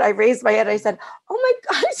Riding Hood, I raised my head. I said, oh my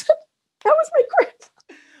God, I said, that was my grandpa.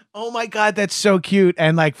 Oh my God, that's so cute.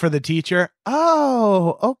 And like for the teacher,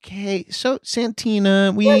 oh, okay. So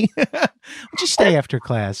Santina, we'll just stay after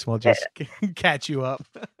class. We'll just catch you up.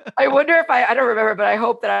 I wonder if I don't remember, but I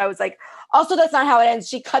hope that I was like, also, that's not how it ends.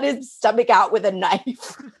 She cut his stomach out with a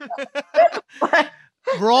knife.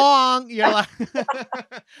 Wrong. You're like,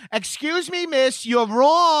 excuse me, miss, you're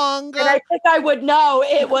wrong. And I think I would know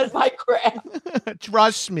it was my grandpa.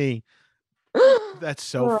 Trust me. That's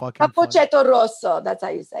so fucking Cappuccetto rosso. That's how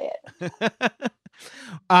you say it.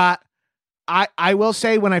 I will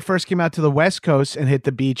say when I first came out to the West Coast and hit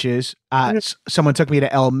the beaches, someone took me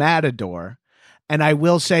to El Matador. And I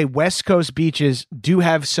will say West Coast beaches do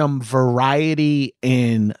have some variety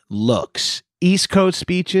in looks. East Coast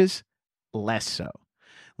beaches, less so.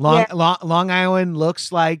 Long Island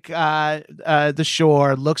looks like the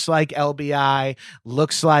shore, looks like LBI,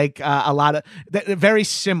 looks like a lot of very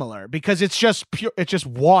similar because it's just pure. It's just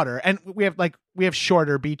water, and we have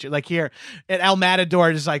shorter beaches. Like here at El Matador,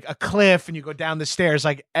 is like a cliff, and you go down the stairs.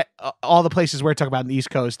 Like all the places we're talking about on the East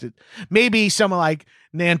Coast, maybe some like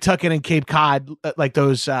Nantucket and Cape Cod, like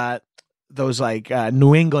those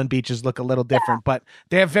New England beaches look a little different, but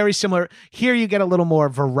they have very similar. Here you get a little more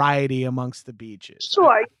variety amongst the beaches.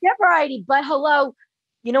 Sure, get variety, but hello,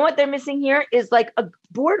 you know what they're missing here is like a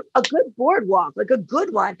good boardwalk, like a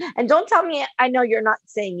good one. And don't tell me, I know you're not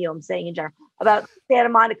saying you, I'm saying in general, about Santa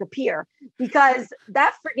Monica Pier, because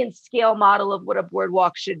that friggin' scale model of what a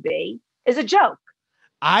boardwalk should be is a joke.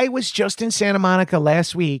 I was just in Santa Monica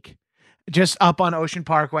last week, just up on Ocean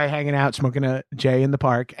Parkway, hanging out, smoking a J in the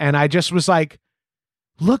park. And I just was like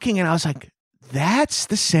looking and I was like, that's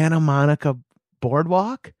the Santa Monica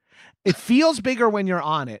boardwalk. It feels bigger when you're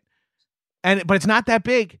on it. But it's not that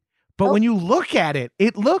big, But when you look at it,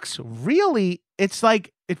 it looks really, it's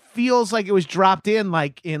like, it feels like it was dropped in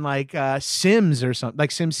like Sims or something, like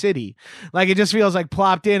Sim City. Like it just feels like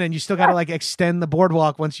plopped in, and you still got to like extend the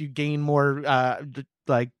boardwalk once you gain more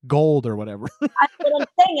like gold or whatever. That's what I'm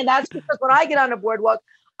saying. And that's because when I get on a boardwalk,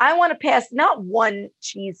 I want to pass not one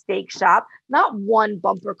cheesesteak shop, not one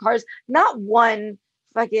bumper cars, not one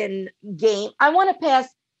fucking game. I want to pass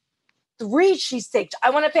 3 cheesesteaks. I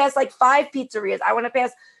want to pass like 5 pizzerias. I want to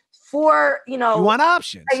pass 4, you want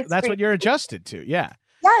options. That's what you're adjusted to. Yeah.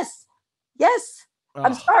 Yes. Oh.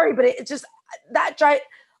 I'm sorry, but it's just that drive.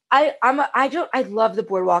 I love the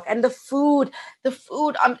boardwalk, and the food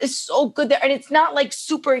is so good there. And it's not like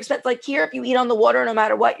super expensive. Like here, if you eat on the water, no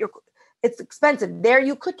matter what, it's expensive. There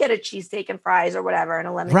you could get a cheesesteak and fries or whatever and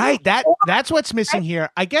a lemon. Right. That's what's missing here.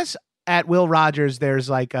 I guess at Will Rogers, there's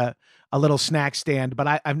like a little snack stand,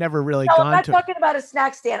 but I've never really gone to. I'm not talking about a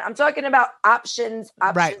snack stand. I'm talking about options.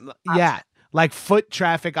 Right. Yeah. Like foot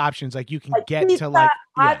traffic options. Like you can like get pizza, to like.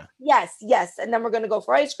 Yes. And then we're going to go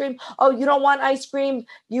for ice cream. Oh, you don't want ice cream.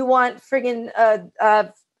 You want friggin'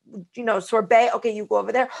 sorbet. Okay. You go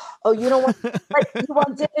over there. Oh, you don't want, you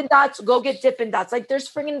want Dippin' Dots. Go get Dippin' Dots. Like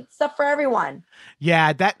there's friggin' stuff for everyone.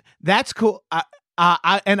 Yeah. That's cool.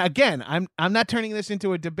 And again, I'm not turning this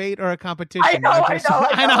into a debate or a competition. I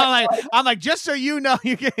know. I'm like, just so you know,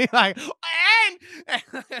 you can like, and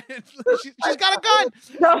she's got a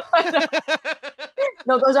gun.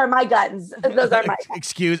 No, those are my guns.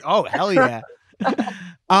 Excuse. Oh, hell yeah.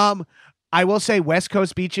 I will say West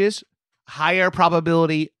Coast beaches, higher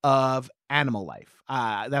probability of animal life.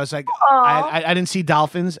 That was like, I didn't see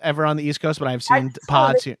dolphins ever on the East Coast, but I've seen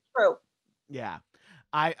pods here. True. Yeah.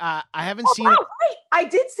 I haven't seen it. Right. I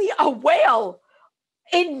did see a whale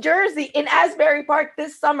in Jersey in Asbury Park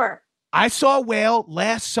this summer. I saw a whale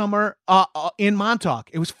last summer in Montauk.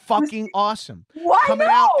 It was fucking awesome. Why coming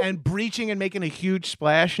out and breaching and making a huge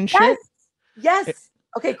splash and shit. Yes.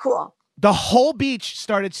 Okay, cool. The whole beach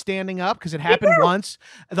started standing up because it happened once.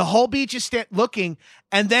 The whole beach is looking,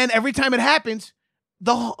 and then every time it happens,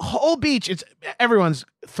 the whole beach, everyone's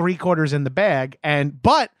 3/4 in the bag,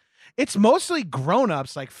 but it's mostly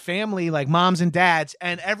grown-ups, like family, like moms and dads,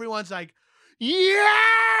 and everyone's like,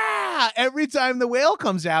 yeah, every time the whale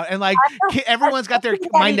comes out. And like everyone's got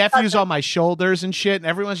my nephews on my shoulders and shit, and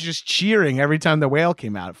everyone's just cheering every time the whale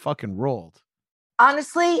came out. It fucking rolled.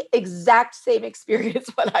 Honestly, exact same experience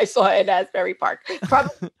when I saw it in Asbury Park.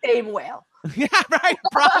 Probably the same whale. Yeah, right.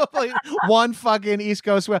 Probably one fucking East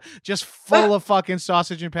Coast whale, just full of fucking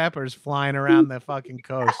sausage and peppers flying around the fucking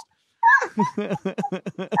coast.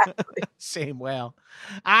 Same whale.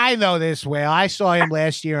 I know this whale. I saw him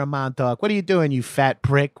last year in Montauk. What are you doing, you fat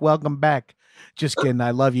prick? Welcome back. Just kidding.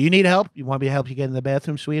 I love you. You need help? You want me to help you get in the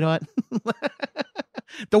bathroom, sweetheart?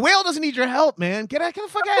 The whale doesn't need your help, man. Get the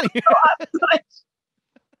fuck out of here.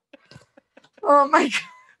 Oh my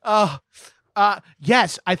God.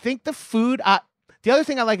 Yes, I think the food. The other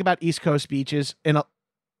thing I like about East Coast beaches,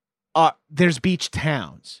 there's beach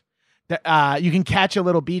towns. You can catch a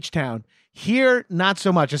little beach town. Here, not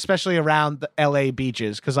so much, especially around the LA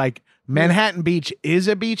beaches, because like Manhattan Beach is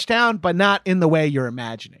a beach town, but not in the way you're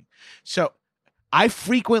imagining. So I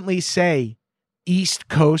frequently say East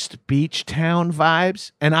Coast beach town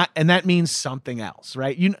vibes, and that means something else,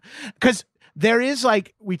 right? Because there is,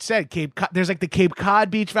 like we said, there's like the Cape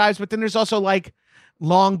Cod beach vibes, but then there's also like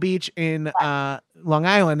Long Beach in Long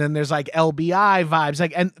Island, and there's like LBI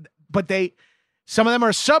vibes, but some of them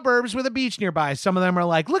are suburbs with a beach nearby. Some of them are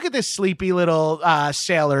like, look at this sleepy little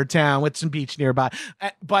sailor town with some beach nearby.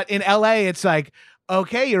 But in LA, it's like,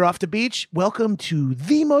 okay, you're off the beach. Welcome to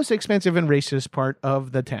the most expensive and racist part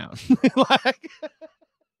of the town.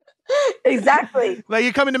 Exactly. Like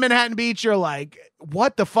you come into Manhattan Beach, you're like,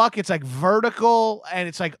 what the fuck? It's like vertical, and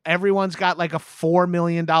it's like everyone's got like a $4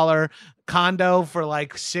 million condo for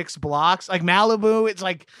like 6 blocks. Like Malibu, it's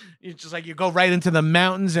just like you go right into the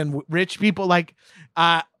mountains, and rich people like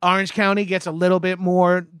Orange County gets a little bit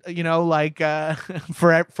more, like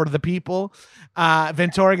for the people.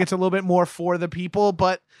 Ventura gets a little bit more for the people,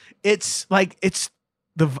 but it's like it's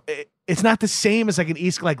not the same as like an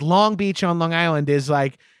East, like Long Beach on Long Island is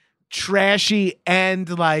like trashy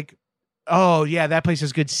and like, oh yeah, that place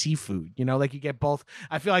has good seafood, like you get both.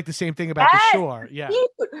 I feel like the same thing about the shore. Yeah.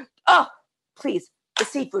 Seafood. Oh, please, the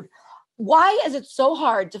seafood. Why is it so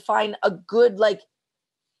hard to find a good like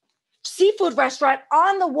seafood restaurant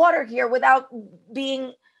on the water here without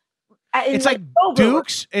being it's like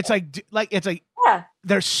Duke's. It's like yeah.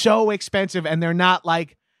 They're so expensive, and they're not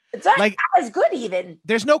like it's not like as good even.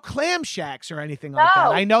 There's no clam shacks or anything like that.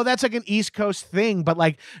 I know that's like an East Coast thing, but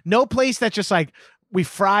like no place that's just like we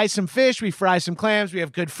fry some fish, we fry some clams, we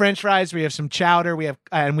have good French fries, we have some chowder, we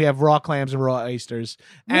have raw clams and raw oysters,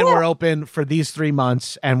 and we're open for these 3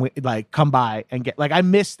 months, and we like come by and get like I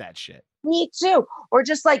miss that shit. Me too. Or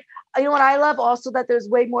just like, you know what I love also that there's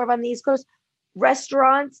way more of on the East Coast,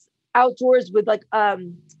 restaurants outdoors with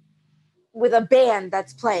a band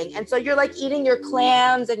that's playing. And so you're like eating your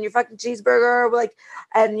clams and your fucking cheeseburger, like,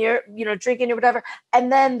 and you're, drinking or whatever.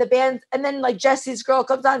 And then the band, and then like Jesse's Girl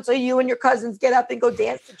comes on. So you and your cousins get up and go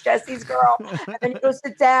dance to Jesse's Girl. And then you go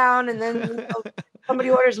sit down, and then somebody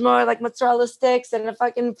orders more like mozzarella sticks and a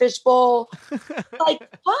fucking fish bowl. Like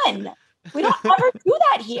fun. We don't ever do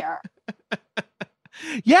that here.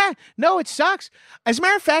 Yeah, no, it sucks. As a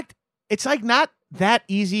matter of fact, it's like not that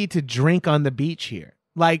easy to drink on the beach here.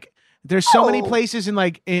 Like, there's so many places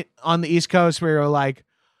on the East Coast where you're like,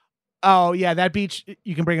 oh yeah, that beach,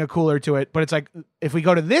 you can bring a cooler to it. But it's like, if we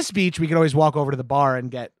go to this beach, we can always walk over to the bar and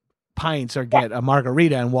get pints or get a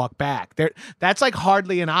margarita and walk back. That's like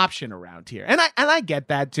hardly an option around here. And I get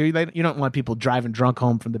that too. You don't want people driving drunk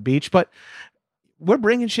home from the beach, but we're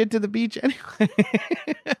bringing shit to the beach anyway.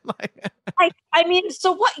 I mean,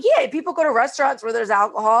 so what? Yeah, people go to restaurants where there's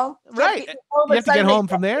alcohol. Right. You have to get home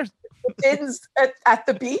from there. Kids at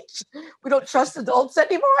the beach. We don't trust adults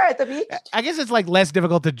anymore at the beach. I guess it's like less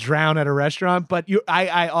difficult to drown at a restaurant, but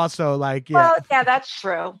I also like, yeah. Well, yeah, that's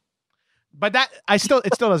true. But it still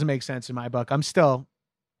doesn't make sense in my book. I'm still,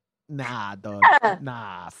 nah, dog. Yeah.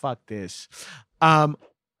 Nah, fuck this.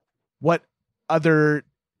 What other,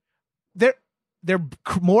 they're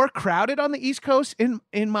more crowded on the East Coast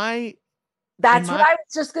That's what I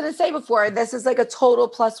was just going to say before. This is like a total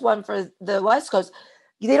 +1 for the West Coast.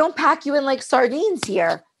 They don't pack you in like sardines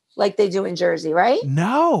here like they do in Jersey, right?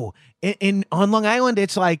 No. On Long Island,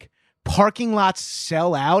 it's like parking lots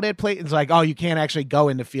sell out at places. It's like, oh, you can't actually go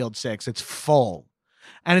into Field 6. It's full.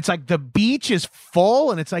 And it's like the beach is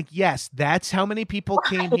full. And it's like, yes, that's how many people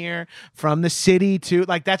came here from the city to,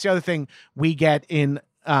 like, that's the other thing we get in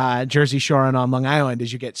Jersey Shore and on Long Island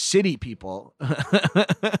is you get city people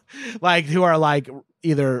like who are like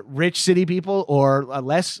either rich city people or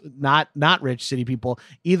less not rich city people.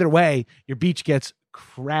 Either way, your beach gets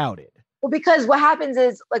crowded. Well, because what happens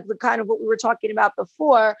is like the kind of what we were talking about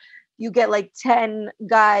before, you get like 10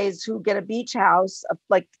 guys who get a beach house,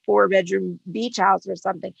 like 4-bedroom beach house or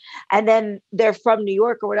something. And then they're from New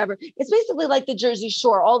York or whatever. It's basically like the Jersey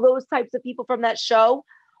Shore. All those types of people from that show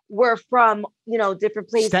were from, different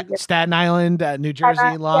places. Staten Island, New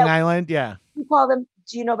Jersey, Long Island. Yeah. You call them,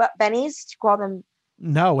 do you know about Bennies? Do you call them?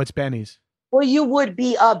 No, what's Bennies? Well, you would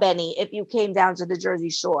be a Benny if you came down to the Jersey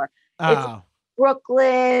Shore. Oh. It's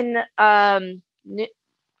Brooklyn. I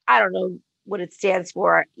don't know what it stands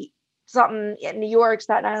for. Something in New York,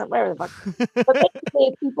 Staten Island, wherever the fuck. But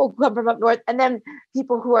basically, people who come from up north, and then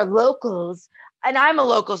people who are locals. And I'm a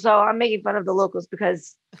local, so I'm making fun of the locals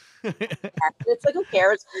because it's like, who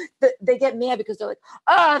cares? They get mad because they're like,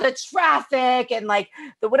 oh, the traffic and like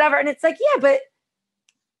the whatever. And it's like, yeah, but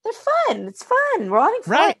they're fun. It's fun. We're having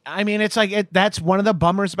fun. Right. I mean, it's like, that's one of the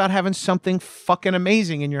bummers about having something fucking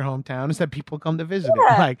amazing in your hometown is that people come to visit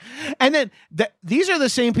it. Like, and then these are the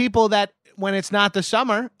same people that when it's not the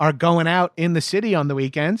summer are going out in the city on the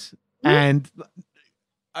weekends and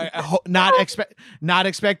not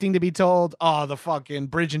expecting to be told, oh, the fucking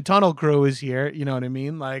bridge and tunnel crew is here. You know what I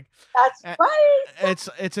mean? Like, that's right.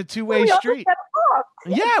 It's a two-way street.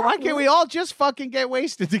 Yeah. Why can't we all just fucking get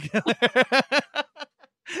wasted together?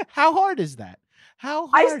 How hard is that?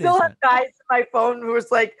 I still have guys on my phone who was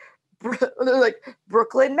like,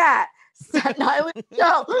 Brooklyn Matt, Staten Island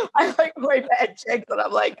Joe. I like my bad chicks, and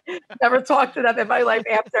I'm like, never talked to them in my life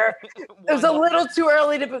after. It was a little too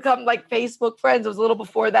early to become like Facebook friends. It was a little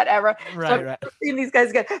before that era. Right, so I've seen these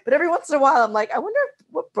guys again. But every once in a while, I'm like, I wonder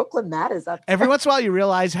what Brooklyn Matt is up to. Every once in a while, you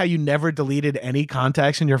realize how you never deleted any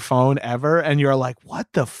contacts in your phone ever. And you're like, what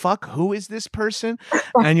the fuck? Who is this person?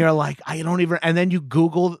 And you're like, I don't even. And then you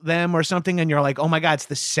Google them or something. And you're like, oh my God, it's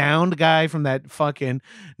the sound guy from that fucking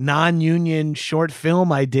non-union short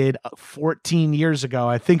film I did 14 years ago.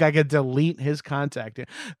 I think I could delete his contact.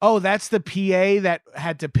 Oh, that's the PA that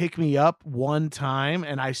had to pick me up one time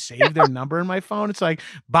and I saved their number in my phone. It's like,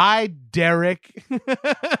 bye, Derek.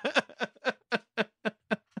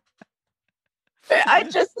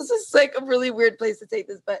 This is like a really weird place to take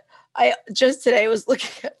this, but I just today was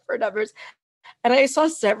looking for numbers and I saw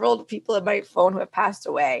several people in my phone who have passed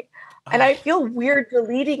away. And I feel weird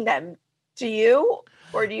deleting them. Do you?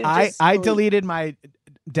 Or do you just I deleted my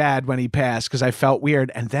dad when he passed because I felt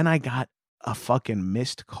weird. And then I got a fucking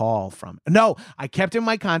missed call from. No, I kept him in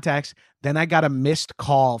my contacts. Then I got a missed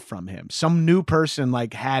call from him. Some new person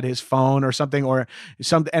like had his phone or something,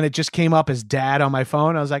 and it just came up as dad on my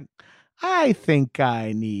phone. I was like, I think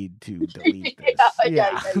I need to delete this.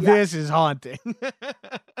 Yeah. This is haunting. Okay.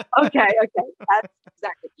 That's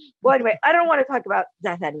exactly. Well, anyway, I don't want to talk about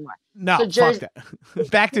death anymore. No, so Jersey, fuck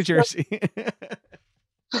that. Back to Jersey.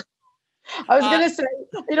 I was going to say,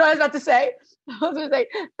 you know what I was about to say? I was going to say,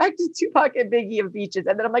 back to Tupac and Biggie of beaches.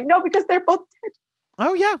 And then I'm like, no, because they're both dead.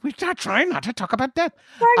 Oh, yeah. We're trying not to talk about death.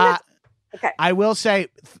 Okay. I will say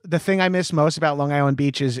the thing I miss most about Long Island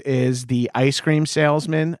beaches is the ice cream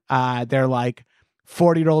salesmen. They're like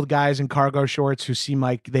 40-year-old guys in cargo shorts who seem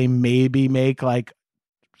like they maybe make like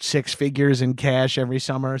 6 figures in cash every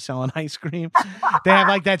summer selling ice cream. They have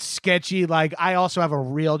like that sketchy, like I also have a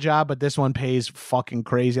real job, but this one pays fucking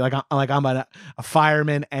crazy. Like I'm a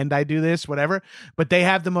fireman and I do this, whatever. But they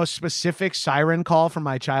have the most specific siren call from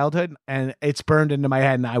my childhood and it's burned into my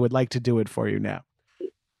head and I would like to do it for you now.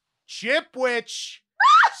 Chipwich,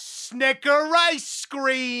 Snicker ice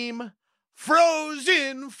cream,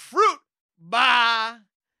 frozen fruit bar.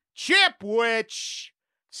 Chipwich,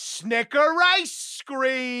 Snicker ice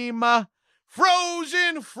cream,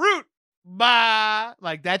 frozen fruit bar.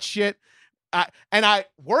 Like that shit. And I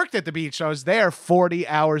worked at the beach, so I was there 40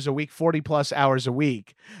 hours a week, 40 plus hours a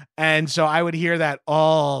week. And so I would hear that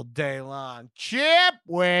all day long.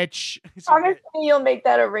 Chipwich. Honestly, you'll make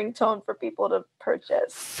that a ringtone for people to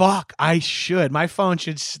purchase. Fuck, I should. My phone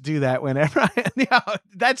should do that whenever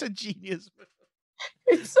that's a genius.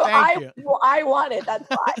 So I want it. That's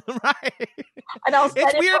why. Right. And I'll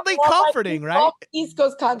it's weirdly comforting, right? East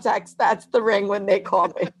Coast contacts. That's the ring when they call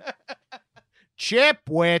me.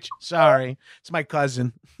 Chipwich. Sorry. It's my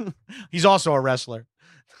cousin. He's also a wrestler.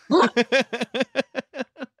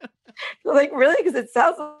 Like, really? Because it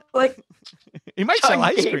sounds like he might sell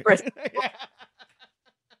ice cream.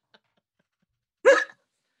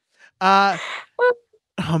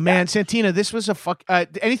 Oh man, Santina, this was a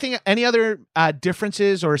any other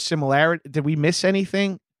differences or similarity? Did we miss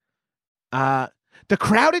anything? The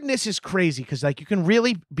crowdedness is crazy because like you can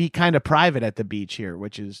really be kind of private at the beach here,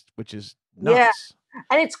 which is nuts. Yeah.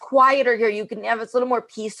 And it's quieter here. You can have it's a little more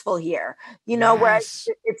peaceful here, whereas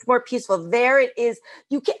it's more peaceful. There it is.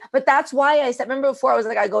 You can't, but that's why I said, remember before I was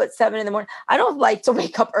like, I go at 7 a.m. I don't like to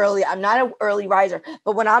wake up early. I'm not an early riser,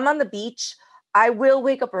 but when I'm on the beach, I will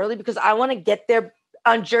wake up early because I want to get there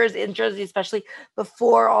in Jersey especially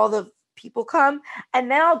before all the people come. And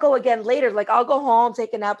then I'll go again later. Like I'll go home,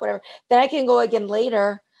 take a nap, whatever. Then I can go again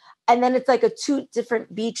later. And then it's like 2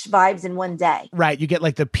 different beach vibes in one day. Right. You get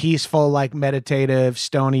like the peaceful, like meditative,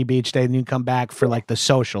 stony beach day, and you come back for like the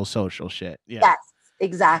social shit. Yeah. Yes,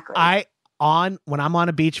 exactly. When I'm on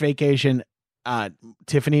a beach vacation,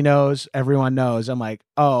 Tiffany knows, everyone knows. I'm like,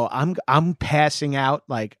 oh, I'm passing out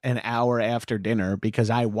like an hour after dinner because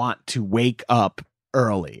I want to wake up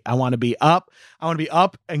early. I want to be up.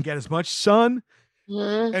 And get as much sun.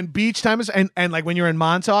 Mm-hmm. And beach time is and like when you're in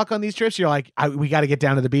Montauk on these trips, you're like, we got to get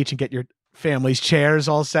down to the beach and get your family's chairs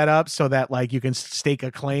all set up so that like you can stake a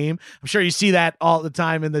claim. I'm sure you see that all the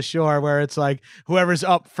time in the shore where it's like whoever's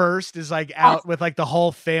up first is like out with like the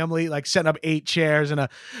whole family, like setting up 8 chairs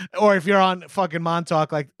or if you're on fucking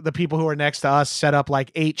Montauk, like the people who are next to us set up like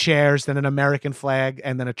 8 chairs, then an American flag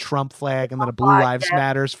and then a Trump flag and then a Blue Lives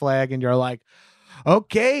Matters flag, and you're like,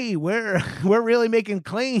 okay, we're really making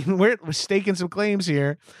claim. We're staking some claims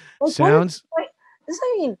here. Like, Sounds.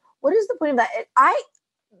 What is the point of that?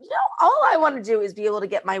 All I want to do is be able to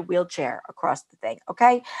get my wheelchair across the thing,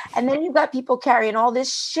 okay? And then you've got people carrying all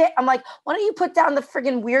this shit. I'm like, why don't you put down the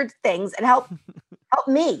friggin' weird things and help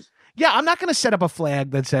me? Yeah, I'm not going to set up a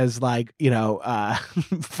flag that says like,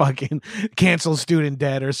 fucking cancel student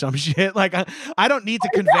debt or some shit. Like I don't need to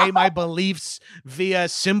convey my beliefs via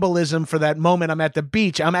symbolism for that moment I'm at the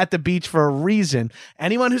beach. I'm at the beach for a reason.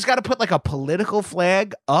 Anyone who's got to put like a political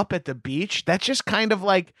flag up at the beach, that's just kind of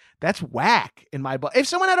like, that's whack in my book. If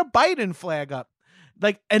someone had a Biden flag up,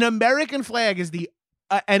 like an American flag is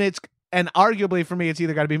and arguably for me, it's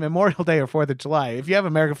either got to be Memorial Day or 4th of July. If you have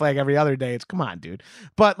American flag every other day, it's come on, dude.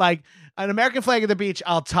 But like an American flag at the beach,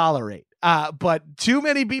 I'll tolerate. But too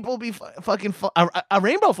many people be a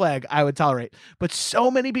rainbow flag, I would tolerate. But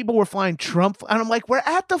so many people were flying Trump. And I'm like, we're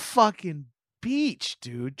at the fucking beach,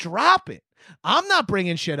 dude. Drop it. I'm not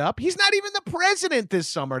bringing shit up. He's not even the president this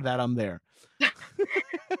summer that I'm there.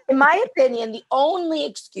 In my opinion, the only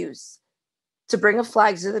excuse to bring a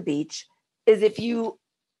flag to the beach is if you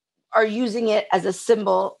are using it as a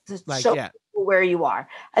symbol to show people where you are.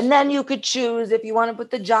 And then you could choose if you want to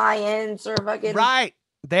put the Giants or fucking... Right.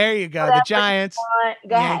 There you go. The Giants,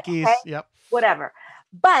 Go Yankees. Ahead, okay? Yep. whatever.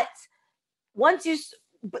 But once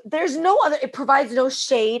there's no other, it provides no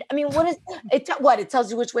shade. I mean, what is it? It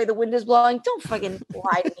tells you which way the wind is blowing. Don't fucking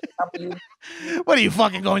lie to me. What are you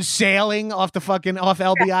fucking going sailing off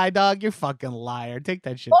LBI, dog? You're fucking liar. Take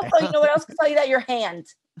that shit Also, down. you know what else can tell you that? Your hand.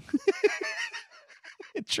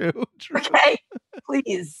 True. Okay,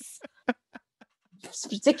 please. It's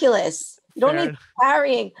ridiculous. You don't need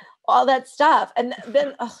carrying all that stuff. And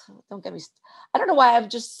then, don't get me. I don't know why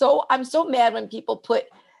I'm so mad when people put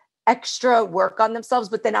extra work on themselves,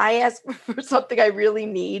 but then I ask for something I really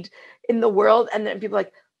need in the world, and then people are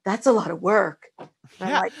like, that's a lot of work.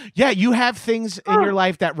 Yeah, you have things in your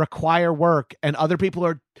life that require work, and other people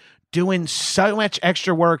are doing so much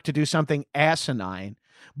extra work to do something asinine,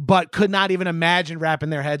 but could not even imagine wrapping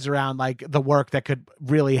their heads around like the work that could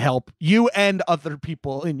really help you and other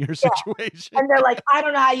people in your situation. And they're like, I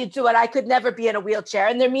don't know how you do it. I could never be in a wheelchair.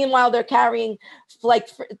 And meanwhile, they're carrying like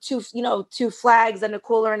two flags and a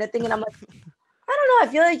cooler and a thing. And I'm like, I don't know.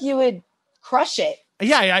 I feel like you would crush it.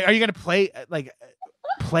 Yeah. Are you going to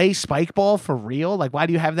play spike ball for real? Like, why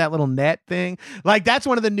do you have that little net thing? Like, that's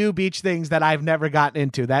one of the new beach things that I've never gotten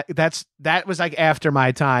into. That was like after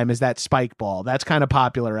my time, is that spike ball. That's kind of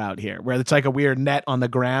popular out here, where it's like a weird net on the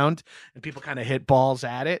ground and people kind of hit balls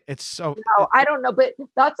at it. It's so... No, I don't know. But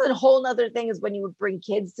that's a whole nother thing, is when you would bring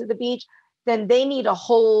kids to the beach, then they need a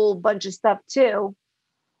whole bunch of stuff too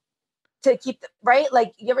to keep right.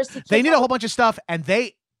 Like, you ever see kids they need a whole bunch of stuff, and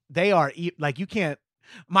they are like, you can't...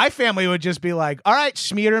 My family would just be like, all right,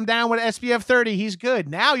 smear him down with SPF 30. He's good.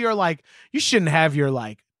 Now you're like, you shouldn't have your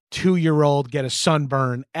like 2-year-old get a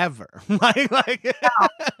sunburn ever. No.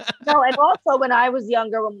 And also when I was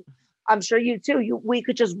younger, I'm sure you too, we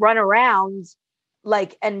could just run around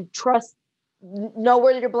like, and know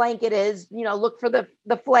where your blanket is, look for the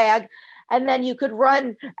flag. And then you could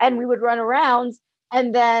run, and we would run around.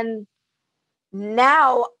 And then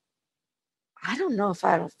now, I don't know if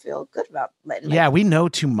I don't feel good about letting. Yeah, we know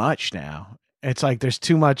too much now. It's like there's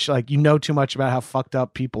too much, like, too much about how fucked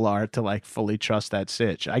up people are to like fully trust that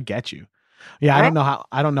sitch. I get you. Yeah, right?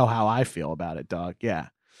 I don't know how I feel about it, dog. Yeah.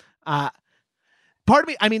 Part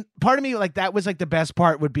of me like, that was like the best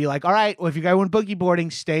part would be like, all right, well, if you guys want boogie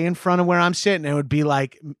boarding, stay in front of where I'm sitting. It would be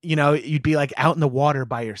like, you'd be like out in the water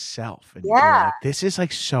by yourself. And like, this is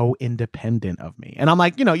like so independent of me. And I'm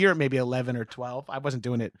like, you're maybe 11 or 12. I wasn't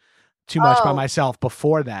doing it too much by myself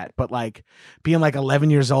before that, but like being like 11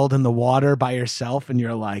 years old in the water by yourself, and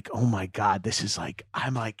you're like, oh my God, this is like,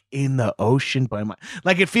 I'm like in the ocean, but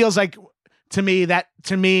like, it feels like to me,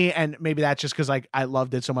 and maybe that's just because like I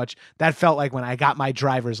loved it so much, that felt like when I got my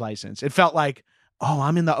driver's license, it felt like, oh,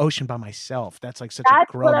 I'm in the ocean by myself. That's like such a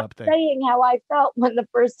grown up thing. Saying how I felt when the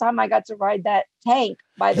first time I got to ride that tank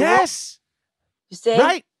by the water. You see?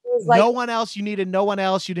 Right. Like, no one else. You needed no one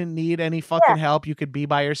else. You didn't need any fucking help. You could be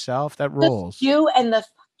by yourself. That rules. Just you and the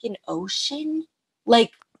fucking ocean,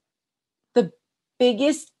 like the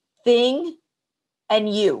biggest thing,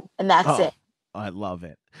 and you, and that's it. I love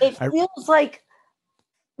it. It feels like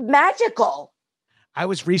magical. I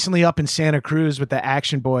was recently up in Santa Cruz with the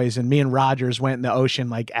Action Boys, and me and Rogers went in the ocean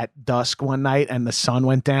like at dusk one night, and the sun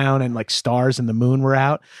went down and like stars and the moon were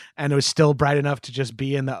out, and it was still bright enough to just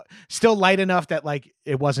be still light enough that like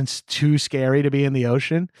it wasn't too scary to be in the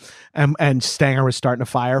ocean. And Stanger was starting a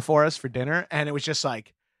fire for us for dinner, and it was just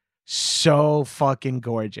like so fucking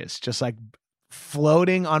gorgeous, just like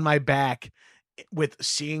floating on my back with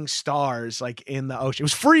seeing stars like in the ocean. It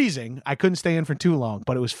was freezing. I couldn't stay in for too long,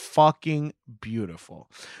 but it was fucking beautiful.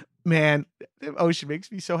 Man, the ocean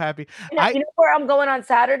makes me so happy. You know where I'm going on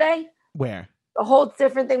Saturday? Where? A whole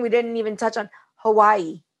different thing we didn't even touch on.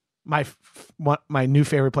 Hawaii. My new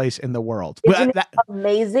favorite place in the world. Isn't it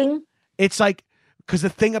amazing? It's like, because the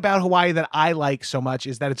thing about Hawaii that I like so much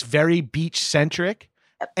is that it's very beach centric,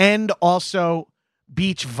 and also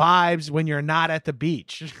beach vibes when you're not at the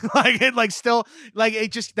beach. Like it, like still, like it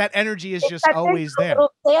just, that energy is just always there.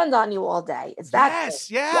 It'll stand on you all day. It's that. Yes,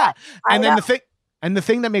 yeah. And then the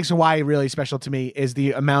thing that makes Hawaii really special to me is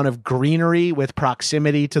the amount of greenery with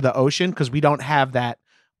proximity to the ocean, because we don't have that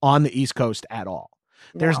on the East Coast at all.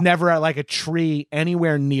 There's never like a tree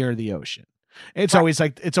anywhere near the ocean. It's always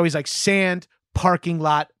like sand, parking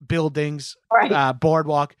lot, buildings,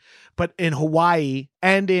 boardwalk. But in Hawaii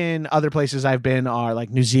and in other places I've been are like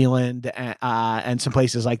New Zealand and some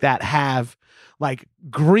places like that have like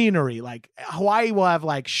greenery. Like Hawaii will have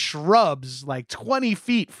like shrubs like 20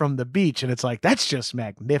 feet from the beach. And it's like, that's just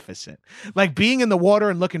magnificent. Like being in the water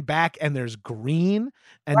and looking back and there's green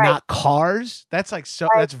and not cars. That's like, so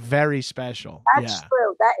that's very special. That's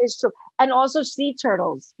true. That is true. And also sea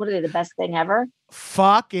turtles. What are they? The best thing ever?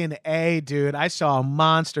 Fucking A, dude. I saw a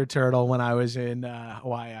monster turtle when I was in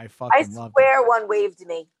Hawaii. I fucking loved it. I swear one waved to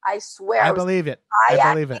me. I swear. I believe it.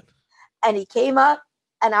 I believe it. And he came up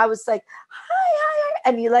and I was like, hi, hi.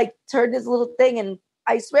 And he like turned his little thing and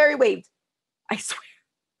I swear he waved. I swear.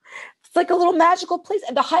 It's like a little magical place.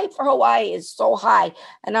 And the hype for Hawaii is so high.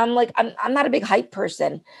 And I'm like, I'm not a big hype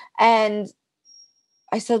person. And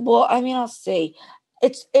I said, well, I mean, I'll see.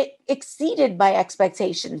 It exceeded my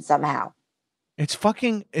expectations somehow. It's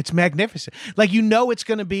magnificent. Like, you know, it's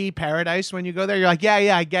going to be paradise when you go there. You're like,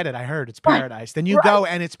 yeah, I get it. I heard it's paradise. Then you go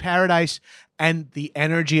and it's paradise, and the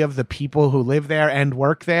energy of the people who live there and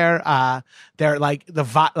work there. They're like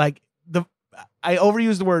I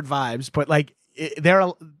overuse the word vibes, but like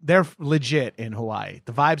they're legit in Hawaii.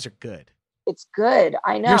 The vibes are good. It's good.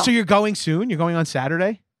 I know. So you're going soon? You're going on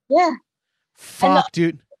Saturday? Yeah. Fuck,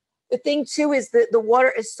 dude. The thing too is that the water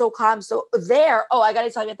is so calm. So there, I got to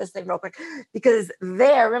tell you about this thing real quick, because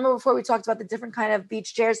there, remember before we talked about the different kind of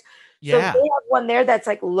beach chairs? Yeah. So they have one there that's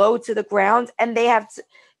like low to the ground, and they have to,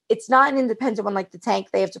 it's not an independent one like the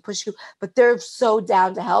tank. They have to push you, but they're so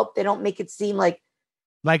down to help. They don't make it seem like,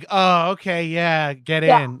 oh, okay, yeah, get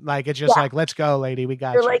in. Like, it's just like, let's go, lady. We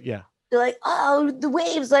got you. Like, yeah. They're like, oh, the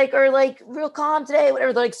waves are like real calm today,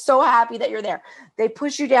 whatever. They're like so happy that you're there. They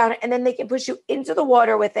push you down and then they can push you into the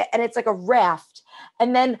water with it. And it's like a raft.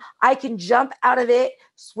 And then I can jump out of it,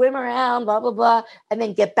 swim around, blah, blah, blah, and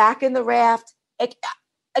then get back in the raft.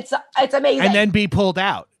 It's amazing. And then be pulled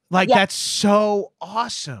out. Like, that's so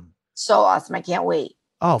awesome. So awesome. I can't wait.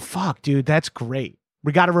 Oh, fuck, dude. That's great.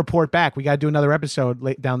 We got to report back. We got to do another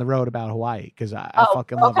episode down the road about Hawaii, because I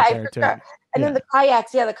fucking love it there too. Sure. And then the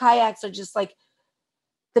kayaks, the kayaks are just like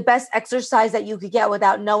the best exercise that you could get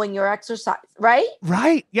without knowing your exercise, right?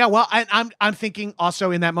 Right. Yeah. Well, I'm thinking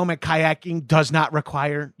also in that moment, kayaking does not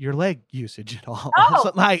require your leg usage at all. Oh.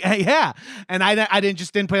 So, like, yeah. And I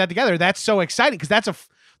didn't put that together. That's so exciting, because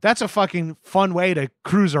that's a fucking fun way to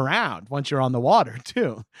cruise around once you're on the water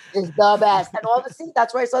too. It's the best. And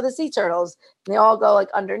that's where I saw the sea turtles. And they all go like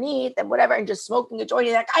underneath and whatever, and just smoking a joint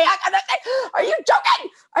in that kayak. Are you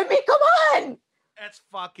joking? I mean, come on. That's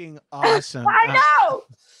fucking awesome. I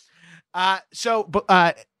know. So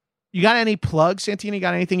you got any plugs, Santina? You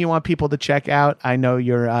got anything you want people to check out? I know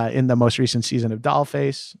you're in the most recent season of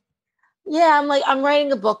Dollface. Yeah, I'm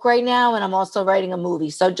writing a book right now, and I'm also writing a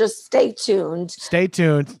movie. So just stay tuned. Stay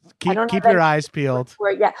tuned. Keep your eyes peeled.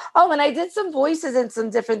 Yeah. Oh, and I did some voices and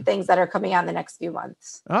some different things that are coming out in the next few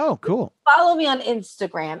months. Oh, cool. Follow me on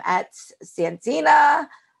Instagram at Santina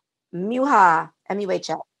Muha,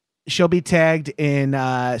 MUHA. She'll be tagged in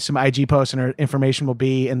some IG posts, and her information will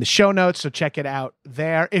be in the show notes. So check it out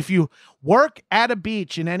there. If you work at a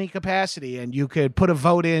beach in any capacity and you could put a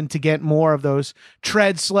vote in to get more of those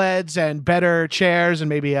tread sleds and better chairs and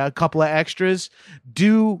maybe a couple of extras,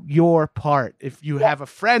 do your part. If you have a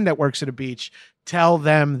friend that works at a beach, tell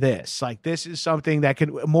them this. Like, this is something that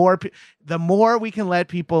can the more we can let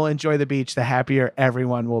people enjoy the beach, the happier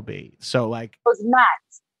everyone will be. So like those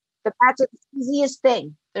mats. The mats are the easiest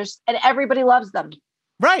thing. And everybody loves them.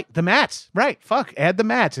 Right. The mats. Right. Fuck. Add the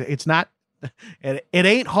mats. It's not, it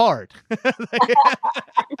ain't hard.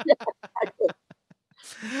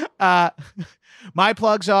 My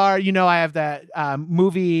plugs are, I have that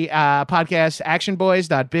movie podcast,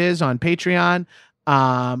 actionboys.biz on Patreon.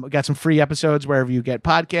 We got some free episodes wherever you get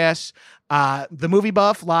podcasts. The Movie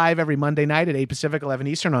Buff live every Monday night at 8 Pacific, 11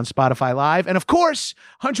 Eastern on Spotify Live. And of course,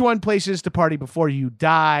 101 Places to Party Before You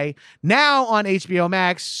Die, now on HBO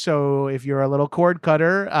Max. So if you're a little cord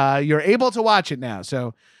cutter, you're able to watch it now.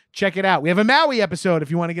 So check it out. We have a Maui episode if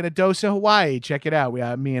you want to get a dose of Hawaii. Check it out.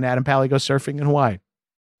 Me and Adam Pally go surfing in Hawaii.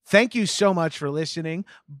 Thank you so much for listening.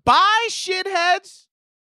 Bye, shitheads.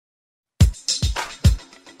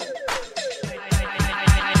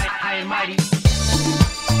 Mighty.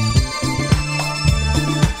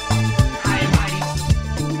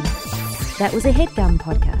 That was a HeadGum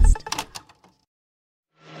podcast.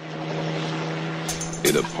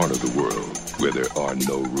 In a part of the world where there are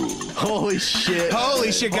no rules. Holy shit,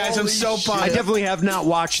 guys. I'm so pumped. I definitely have not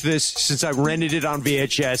watched this since I rented it on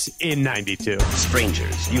VHS in 92.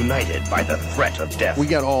 Strangers united by the threat of death. We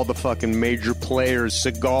got all the fucking major players.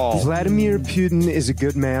 Seagal. Vladimir Putin is a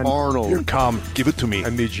good man. Arnold. Here, come. Give it to me. I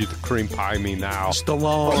need you to cream pie me now.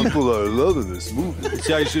 Stallone. People are loving this movie.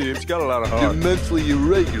 See how you see? It's got a lot of heart. You're mentally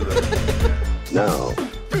irregular. Now,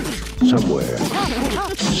 Somewhere,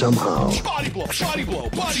 somehow,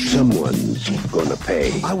 someone's gonna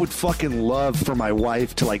pay. I would fucking love for my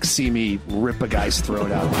wife to like see me rip a guy's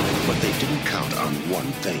throat out. But they didn't count on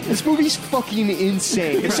one thing. This movie's fucking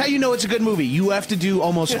insane. It's how you know it's a good movie. You have to do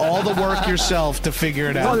almost all the work yourself to figure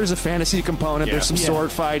it Well, out. there's a fantasy component. There's some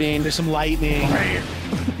sword fighting. There's some lightning.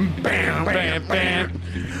 Bam, bam, bam,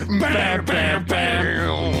 bam, bam,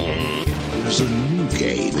 bam. There's a new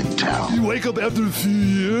game in town. You wake up after a few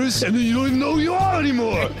years and then you don't even know who you are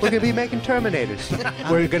anymore. We're gonna be making Terminators.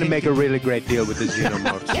 We're gonna make a really great deal with the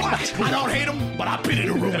Xenomorphs. What? I don't hate him, but I've been in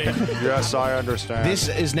a room in. Yes, I understand. This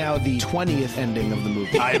is now the 20th ending of the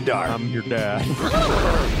movie. I am Dar. I'm your dad.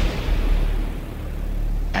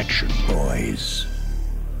 Action. Boys.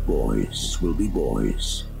 Boys will be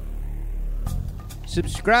boys.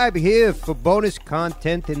 Subscribe here for bonus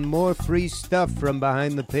content and more free stuff from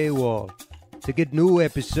behind the paywall. To get new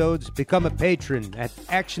episodes, become a patron at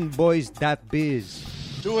actionboys.biz.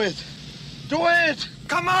 Do it. Do it.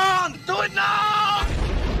 Come on. Do it now.